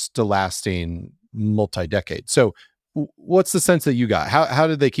close to lasting multi-decades. So what's the sense that you got? How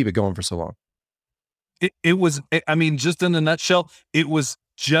did they keep it going for so long? It was, I mean, just in a nutshell, it was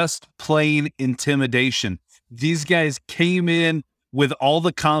just plain intimidation. These guys came in with all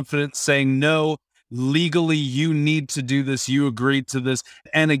the confidence saying, no, legally, you need to do this. You agreed to this.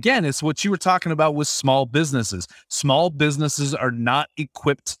 And again, it's what you were talking about with small businesses. Small businesses are not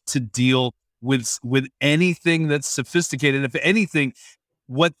equipped to deal with anything that's sophisticated. If anything,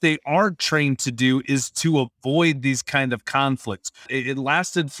 what they are trained to do is to avoid these kind of conflicts. It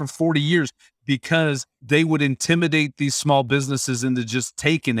lasted for 40 years because they would intimidate these small businesses into just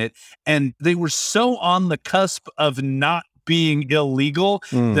taking it. And they were so on the cusp of not being illegal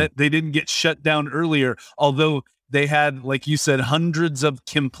that they didn't get shut down earlier, although they had, like you said, hundreds of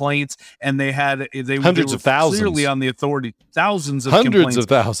complaints, and they hundreds of thousands clearly on the authority, thousands of hundreds complaints. Of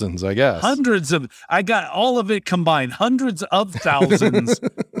thousands, I guess. I got all of it combined, hundreds of thousands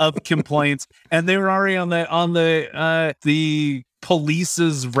of complaints, and they were already on the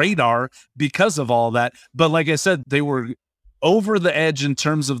police's radar because of all that. But like I said, they were over the edge in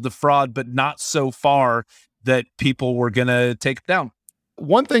terms of the fraud, but not so far that people were going to take it down.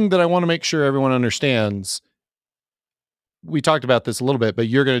 One thing that I want to make sure everyone understands, we talked about this a little bit, but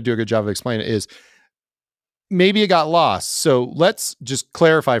you're going to do a good job of explaining it, is maybe it got lost. So let's just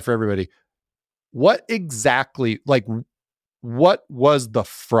clarify for everybody, what exactly, like, what was the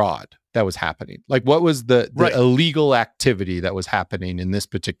fraud that was happening? Like, what was the illegal activity that was happening in this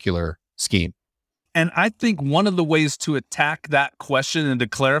particular scheme? And I think one of the ways to attack that question and to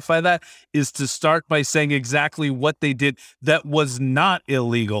clarify that is to start by saying exactly what they did that was not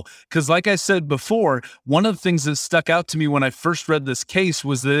illegal. Because like I said before, one of the things that stuck out to me when I first read this case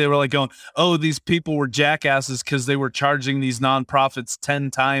was that they were like going, oh, these people were jackasses because they were charging these nonprofits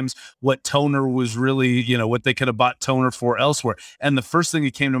 10 times what toner was really, what they could have bought toner for elsewhere. And the first thing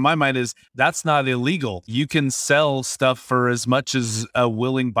that came to my mind is that's not illegal. You can sell stuff for as much as a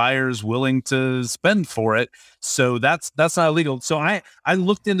willing buyer is willing to spend for it. So that's not illegal. So I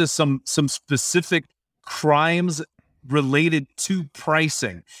looked into some specific crimes related to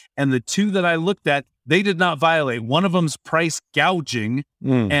pricing, and the two that I looked at, they did not violate. One of them's price gouging,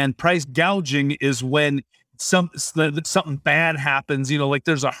 and price gouging is when something bad happens, like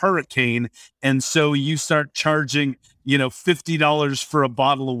there's a hurricane, and so you start charging $50 for a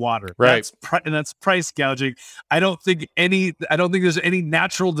bottle of water. Right. That's price gouging. I don't think there's any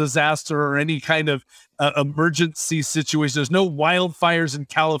natural disaster or any kind of emergency situation. There's no wildfires in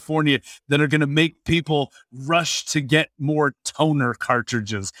California that are going to make people rush to get more toner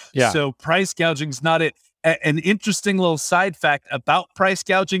cartridges. Yeah. So price gouging is not it. An interesting little side fact about price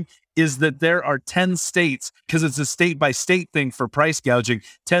gouging is that there are 10 states, because it's a state by state thing for price gouging,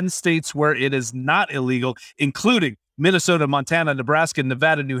 10 states where it is not illegal, including Minnesota, Montana, Nebraska,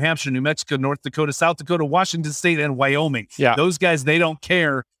 Nevada, New Hampshire, New Mexico, North Dakota, South Dakota, Washington State, and Wyoming. Yeah. Those guys, they don't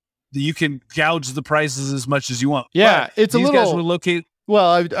care you can gouge the prices as much as you want. Yeah, but it's a these little. guys were located.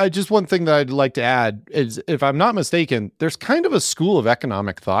 Well, I just one thing that I'd like to add is, if I'm not mistaken, there's kind of a school of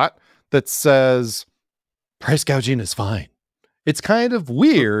economic thought that says price gouging is fine. It's kind of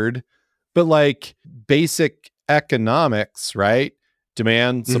weird, but like basic economics, right?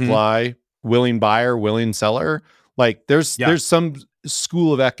 Demand, supply, willing buyer, willing seller. Like there's some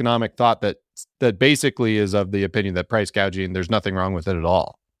school of economic thought that basically is of the opinion that price gouging, there's nothing wrong with it at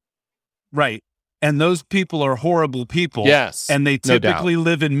all. Right. And those people are horrible people. Yes. And they typically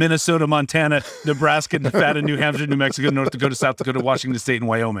live in Minnesota, Montana, Nebraska, Nevada, New Hampshire, New Mexico, North Dakota, South Dakota, Washington State, and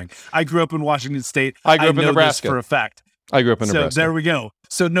Wyoming. I grew up in Washington State. I grew up in Nebraska. This for a fact. I grew up in Nebraska. So there we go.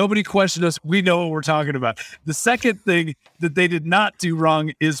 So nobody questioned us. We know what we're talking about. The second thing that they did not do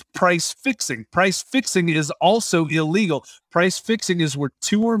wrong is price fixing. Price fixing is also illegal. Price fixing is where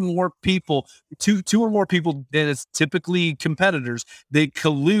two or more people, and it's typically competitors, they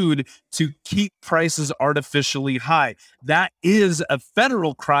collude to keep prices artificially high. That is a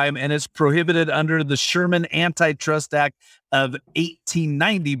federal crime and is prohibited under the Sherman Antitrust Act of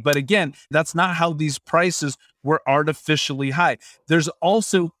 1890. But again, that's not how these prices were artificially high. There's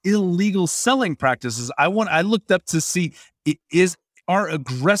also illegal selling practices. I looked up to see, are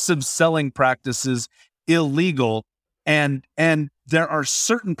aggressive selling practices illegal? And there are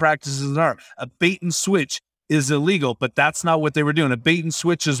certain practices that are. A bait and switch is illegal, but that's not what they were doing. A bait and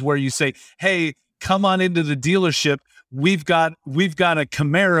switch is where you say, hey, come on into the dealership. We've got a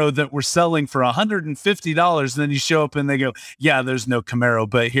Camaro that we're selling for $150. And then you show up and they go, yeah, there's no Camaro,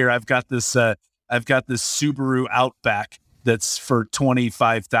 but here I've got this Subaru Outback that's for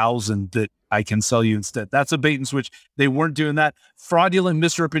 $25,000 that I can sell you instead. That's a bait and switch. They weren't doing that. Fraudulent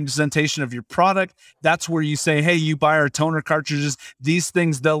misrepresentation of your product. That's where you say, hey, you buy our toner cartridges. These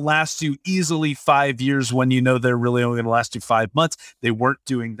things, they'll last you easily 5 years when you know they're really only going to last you 5 months. They weren't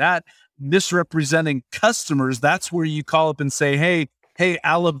doing that. Misrepresenting customers. That's where you call up and say, hey,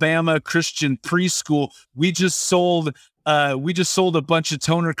 Alabama Christian Preschool, we just sold a bunch of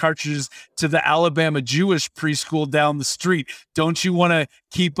toner cartridges to the Alabama Jewish preschool down the street. Don't you want to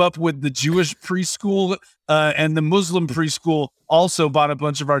keep up with the Jewish preschool? And the Muslim preschool also bought a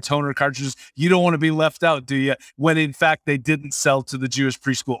bunch of our toner cartridges. You don't want to be left out, do you? When in fact, they didn't sell to the Jewish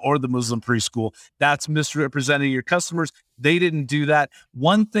preschool or the Muslim preschool. That's misrepresenting your customers. They didn't do that.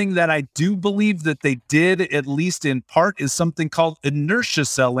 One thing that I do believe that they did, at least in part, is something called inertia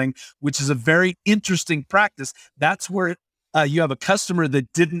selling, which is a very interesting practice. That's where you have a customer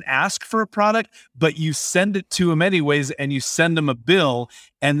that didn't ask for a product, but you send it to them anyways, and you send them a bill,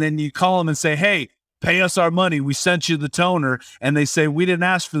 and then you call them and say, hey, pay us our money. We sent you the toner. And they say, we didn't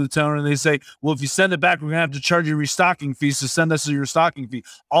ask for the toner. And they say, well, if you send it back, we're going to have to charge you restocking fees. So send us your stocking fee.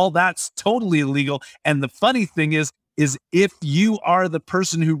 All that's totally illegal. And the funny thing is if you are the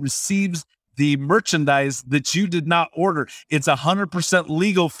person who receives the merchandise that you did not order, it's 100%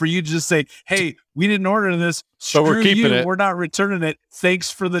 legal for you to just say, hey, we didn't order this. So we're keeping it. We're not returning it.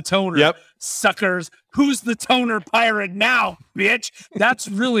 Thanks for the toner. Yep. Suckers. Who's the toner pirate now, bitch? That's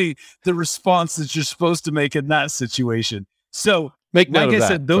really the response that you're supposed to make in that situation. So make note like of I that,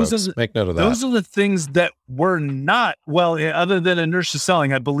 said, those folks. are Make note of that. Those are the things that were not, well, other than inertia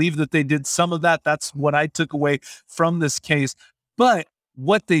selling. I believe that they did some of that. That's what I took away from this case. But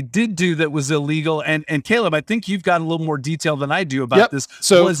what they did do that was illegal, and Caleb, I think you've got a little more detail than I do about this,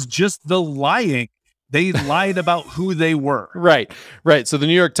 was just the lying. They lied about who they were. Right. So the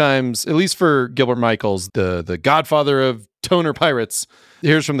New York Times, at least for Gilbert Michaels, the godfather of toner pirates,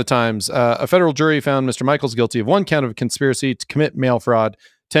 here's from the Times. A federal jury found Mr. Michaels guilty of 1 count of conspiracy to commit mail fraud,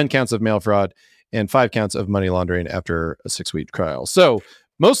 10 counts of mail fraud, and 5 counts of money laundering after a 6-week trial. So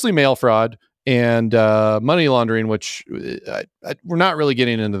mostly mail fraud and money laundering, which we're not really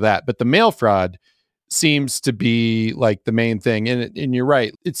getting into that. But the mail fraud seems to be like the main thing. And you're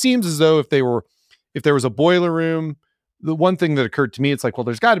right. It seems as though if there was a boiler room, the one thing that occurred to me, it's like, well,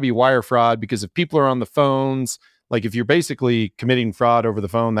 there's got to be wire fraud, because if people are on the phones, like if you're basically committing fraud over the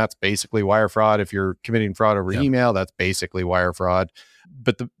phone, that's basically wire fraud. If you're committing fraud over email, that's basically wire fraud.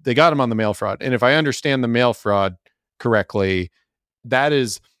 But they got him on the mail fraud. And if I understand the mail fraud correctly, that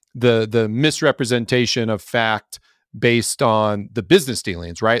is the misrepresentation of fact based on the business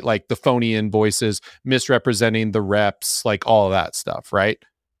dealings, right? Like the phony invoices, misrepresenting the reps, like all of that stuff, right?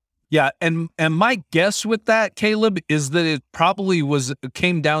 Yeah, and my guess with that, Caleb, is that it probably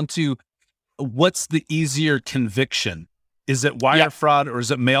came down to what's the easier conviction? Is it wire fraud or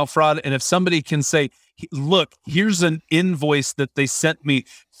is it mail fraud? And if somebody can say, look, here's an invoice that they sent me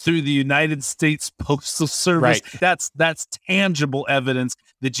through the United States Postal Service, that's tangible evidence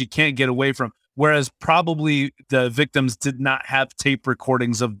that you can't get away from. whereas probably the victims did not have tape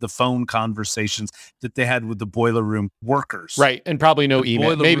recordings of the phone conversations that they had with the boiler room workers. Right. And probably no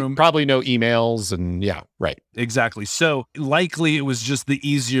email, probably no emails. And yeah, right. Exactly. So likely it was just the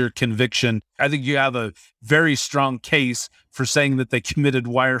easier conviction. I think you have a very strong case for saying that they committed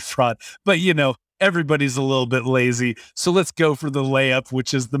wire fraud, but everybody's a little bit lazy. So let's go for the layup,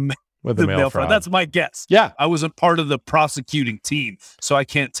 which is the mail fraud. That's my guess. Yeah. I wasn't part of the prosecuting team, so I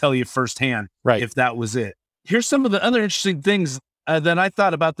can't tell you firsthand if that was it. Here's some of the other interesting things that I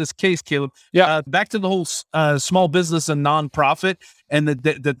thought about this case, Caleb. Yeah. Back to the whole small business and nonprofit, and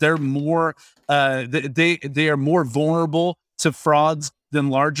that they're more they are more vulnerable to frauds than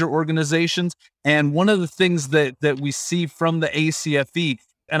larger organizations. And one of the things that we see from the ACFE,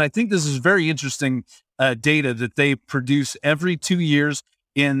 and I think this is very interesting data that they produce every 2 years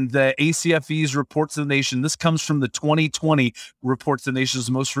in the ACFE's Reports to the Nation. This comes from the 2020 Reports to the Nation's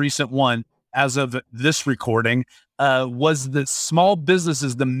most recent one. As of this recording, was that small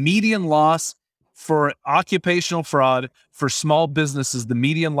businesses, the median loss for occupational fraud for small businesses, the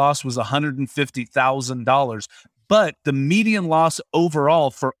median loss was $150,000. But the median loss overall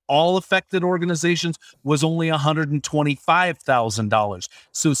for all affected organizations was only $125,000.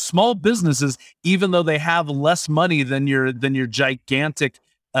 So small businesses, even though they have less money than your gigantic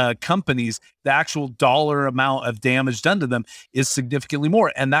companies, the actual dollar amount of damage done to them is significantly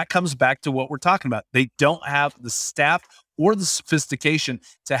more. And that comes back to what we're talking about. They don't have the staff or the sophistication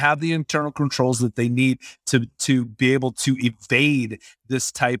to have the internal controls that they need to be able to evade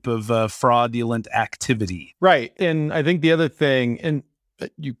this type of fraudulent activity. Right. And I think the other thing, and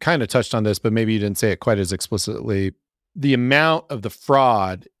you kind of touched on this, but maybe you didn't say it quite as explicitly, the amount of the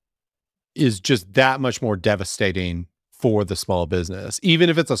fraud is just that much more devastating for the small business. Even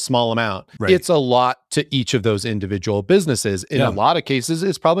if it's a small amount, it's a lot to each of those individual businesses. In a lot of cases,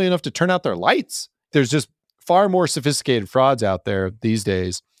 it's probably enough to turn out their lights. There's just far more sophisticated frauds out there these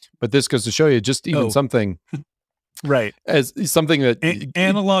days. But this goes to show you just even something as something that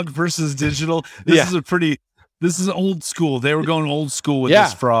analog versus digital. This is old school. They were going old school with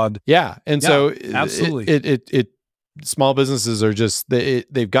this fraud. Yeah. And so absolutely. It small businesses are just,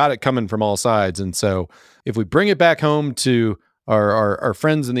 they've got it coming from all sides. And so if we bring it back home to our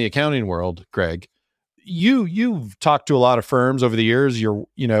friends in the accounting world, Greg, you've talked to a lot of firms over the years. You're,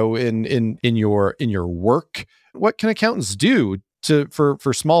 in your work. What can accountants do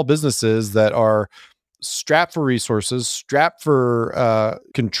for small businesses that are strapped for resources, strapped for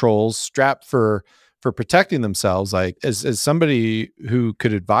controls, strapped for protecting themselves? Like as somebody who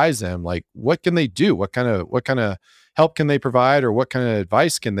could advise them, like what can they do? What kind of help can they provide, or what kind of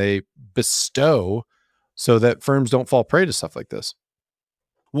advice can they bestow so that firms don't fall prey to stuff like this?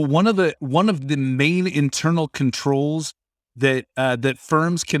 Well, one of the main internal controls that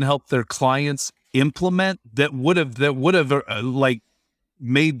firms can help their clients implement that would have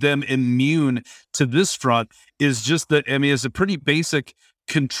made them immune to this fraud is just that, it's a pretty basic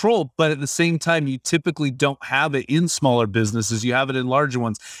control, but at the same time, you typically don't have it in smaller businesses. You have it in larger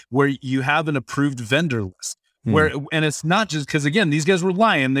ones where you have an approved vendor list. And it's not just because, again, these guys were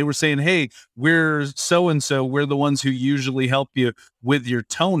lying. They were saying, hey, we're so-and-so. We're the ones who usually help you with your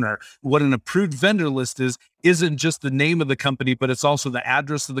toner. What an approved vendor list isn't just the name of the company, but it's also the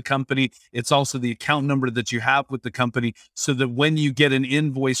address of the company. It's also the account number that you have with the company, so that when you get an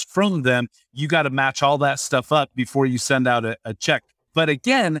invoice from them, you got to match all that stuff up before you send out a check. But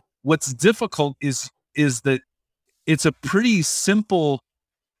again, what's difficult is that it's a pretty simple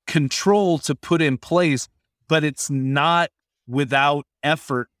control to put in place, but it's not without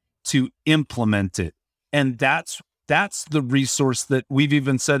effort to implement it. And that's the resource that we've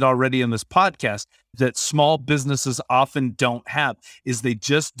even said already in this podcast that small businesses often don't have, is they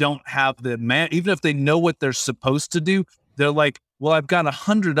just don't have even if they know what they're supposed to do, they're like, well, I've got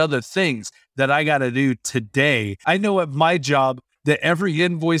 100 other things that I got to do today. I know at my job that every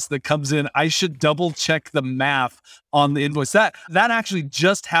invoice that comes in, I should double check the math on the invoice. That actually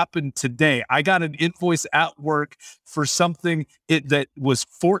just happened today. I got an invoice at work for something that was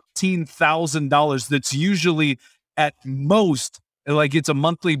 $14,000. That's usually at most, like, it's a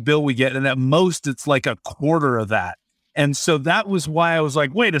monthly bill we get, and at most it's like a quarter of that. And so that was why I was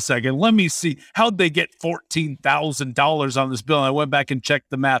like, wait a second, let me see. How'd they get $14,000 on this bill? And I went back and checked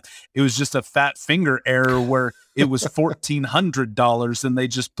the math. It was just a fat finger error where it was $1,400 and they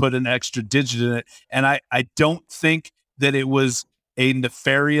just put an extra digit in it. And I don't think that it was a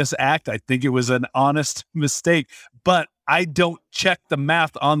nefarious act. I think it was an honest mistake, but I don't check the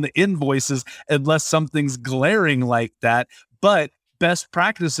math on the invoices unless something's glaring like that. But best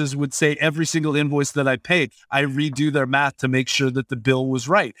practices would say every single invoice that I pay, I redo their math to make sure that the bill was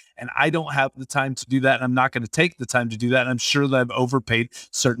right. And I don't have the time to do that. And I'm not going to take the time to do that. And I'm sure that I've overpaid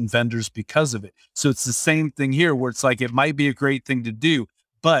certain vendors because of it. So it's the same thing here where it's like, it might be a great thing to do,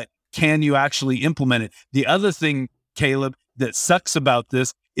 but can you actually implement it? The other thing, Caleb, that sucks about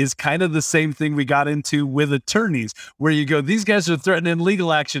this is kind of the same thing we got into with attorneys, where you go, these guys are threatening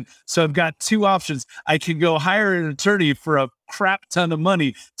legal action. So I've got two options. I can go hire an attorney for a crap ton of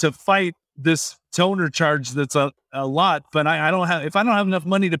money to fight this toner charge that's a lot, but I don't have, if I don't have enough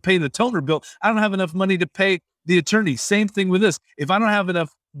money to pay the toner bill, I don't have enough money to pay the attorney. Same thing with this. If I don't have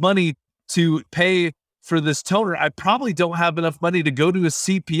enough money to pay for this toner, I probably don't have enough money to go to a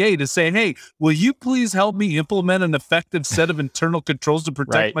CPA to say, hey, will you please help me implement an effective set of internal controls to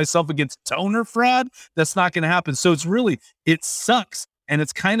protect myself against toner fraud? That's not going to happen. So it sucks. And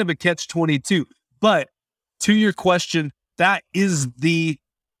it's kind of a catch-22. But to your question, that is the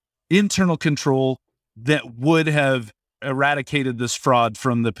internal control that would have eradicated this fraud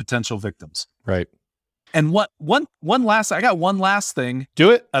from the potential victims. Right. And I got one last thing.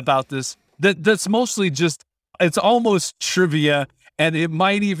 Do it about this. That's mostly just, it's almost trivia, and it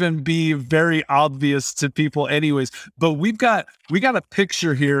might even be very obvious to people anyways. But we got a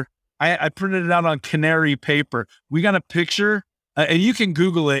picture here. I printed it out on canary paper. We got a picture, and you can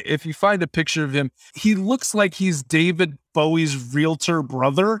Google it. If you find a picture of him, he looks like he's David Bowie's realtor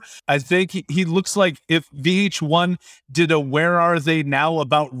brother. I think he looks like if VH1 did a Where Are They Now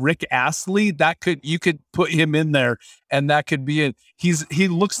about Rick Astley, you could put him in there and that could be it. He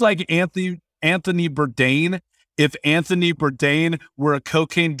looks like Anthony Bourdain if Anthony Bourdain were a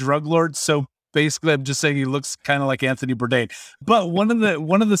cocaine drug lord. So basically I'm just saying he looks kind of like Anthony Bourdain. But one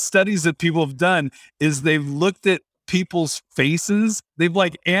of the studies that people have done is they've looked at people's faces. They've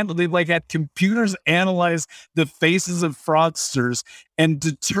had computers analyze the faces of fraudsters and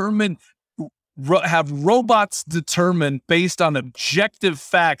have robots determine based on objective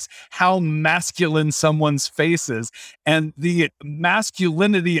facts how masculine someone's face is. And the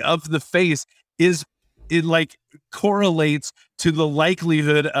masculinity of the face correlates to the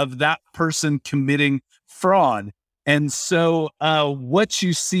likelihood of that person committing fraud. And so what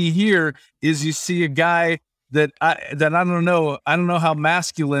you see here is you see a guy that I don't know how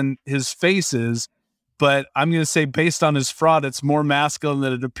masculine his face is, but I'm going to say based on his fraud, it's more masculine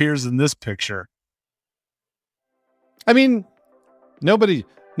than it appears in this picture. I mean, nobody's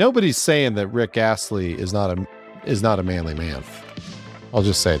saying that Rick Astley is not a manly man. I'll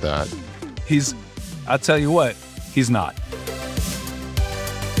just say that. I'll tell you what, he's not.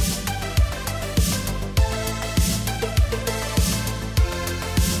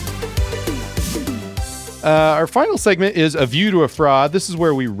 Our final segment is A View to a Fraud. This is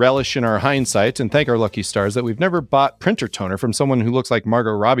where we relish in our hindsight and thank our lucky stars that we've never bought printer toner from someone who looks like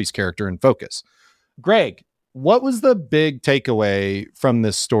Margot Robbie's character in Focus. Greg, what was the big takeaway from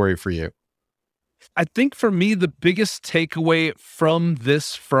this story for you? I think for me, the biggest takeaway from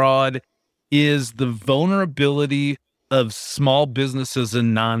this fraud is the vulnerability of small businesses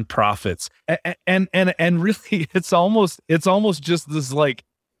and nonprofits. And really, it's almost just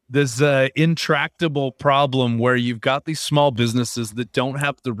this intractable problem where you've got these small businesses that don't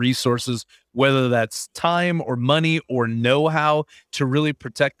have the resources, whether that's time or money or know-how, to really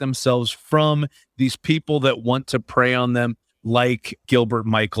protect themselves from these people that want to prey on them, like Gilbert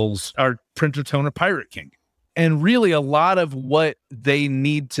Michaels, our printer toner Pirate King. And really, a lot of what they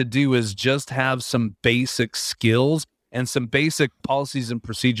need to do is just have some basic skills and some basic policies and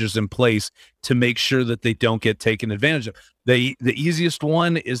procedures in place to make sure that they don't get taken advantage of. The easiest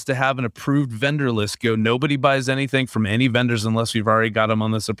one is to have an approved vendor list. Nobody buys anything from any vendors unless we've already got them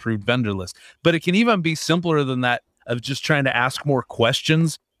on this approved vendor list. But it can even be simpler than that, of just trying to ask more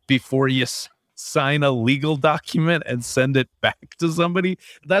questions before you sign a legal document and send it back to somebody.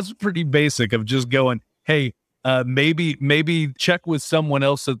 That's pretty basic, of just going, hey, maybe check with someone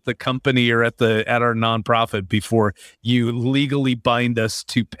else at the company or at our nonprofit before you legally bind us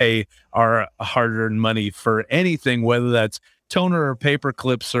to pay our hard-earned money for anything, whether that's toner or paper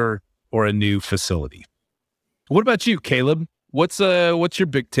clips or a new facility. What about you, Caleb? What's your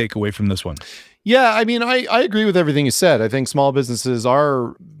big takeaway from this one? Yeah, I mean, I agree with everything you said. I think small businesses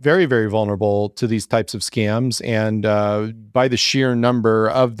are very, very vulnerable to these types of scams, and by the sheer number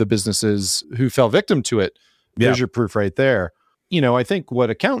of the businesses who fell victim to it, there's your proof right there. I think what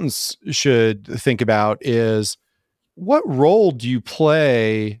accountants should think about is, what role do you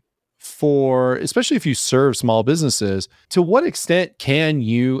play for, especially if you serve small businesses, to what extent can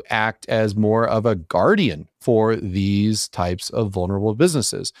you act as more of a guardian for these types of vulnerable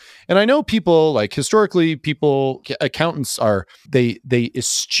businesses? And I know people, like historically, accountants are, they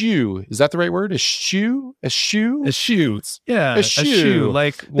eschew, is that the right word? Eschew? Yeah, eschew.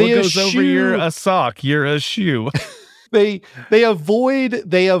 Like what goes over a sock, you're a shoe. They avoid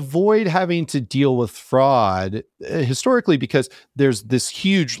having to deal with fraud historically because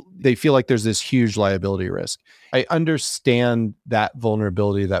they feel like there's this huge liability risk. I understand that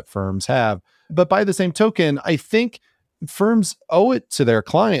vulnerability that firms have, but by the same token, I think firms owe it to their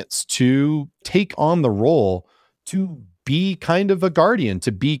clients to take on the role to be kind of a guardian,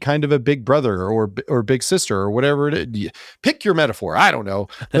 to be kind of a big brother or big sister or whatever it is. Pick your metaphor. I don't know.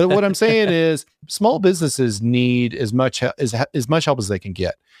 But what I'm saying is small businesses need as much help as they can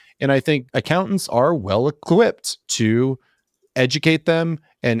get. And I think accountants are well equipped to educate them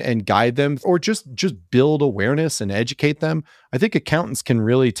and guide them, or just build awareness and educate them. I think accountants can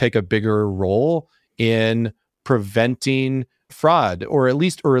really take a bigger role in preventing fraud, or at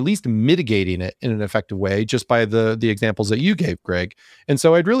least mitigating it in an effective way, just by the examples that you gave, Greg. And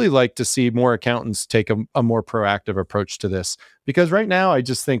so I'd really like to see more accountants take a more proactive approach to this, because right now I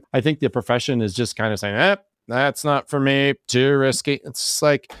think the profession is just kind of saying, that's not for me, too risky. It's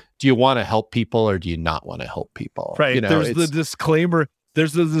like, do you want to help people or do you not want to help people? Right. There's the disclaimer.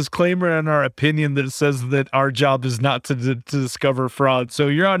 There's a disclaimer in our opinion that says that our job is not to discover fraud. So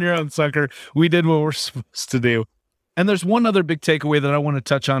you're on your own, sucker. We did what we're supposed to do. And there's one other big takeaway that I want to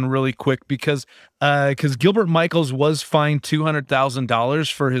touch on really quick, because Gilbert Michaels was fined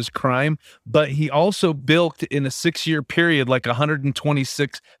 $200,000 for his crime, but he also bilked in a 6-year period like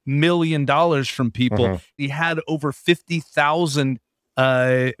 $126 million from people. Mm-hmm. He had over 50,000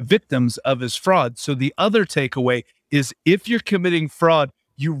 victims of his fraud. So the other takeaway is, if you're committing fraud,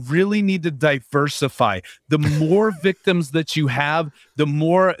 you really need to diversify. The more victims that you have, the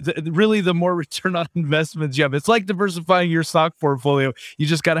more return on investments you have. It's like diversifying your stock portfolio. You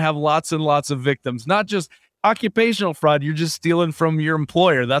just got to have lots and lots of victims, not just occupational fraud. You're just stealing from your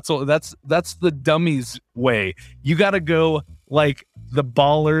employer. That's the dummies way. You got to go like the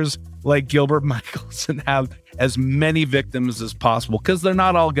ballers, like Gilbert Michaels, and have as many victims as possible, because they're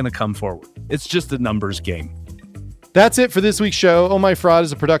not all going to come forward. It's just a numbers game. That's it for this week's show. Oh My Fraud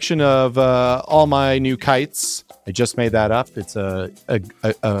is a production of All My New Kites. I just made that up. It's a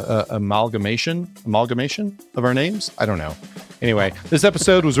amalgamation of our names. I don't know. Anyway, this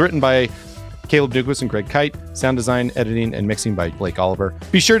episode was written by Caleb Newquist and Greg Kite. Sound design, editing, and mixing by Blake Oliver.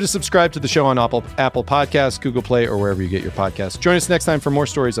 Be sure to subscribe to the show on Apple Podcasts, Google Play, or wherever you get your podcasts. Join us next time for more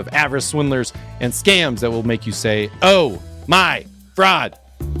stories of avarice, swindlers, and scams that will make you say, "Oh my fraud."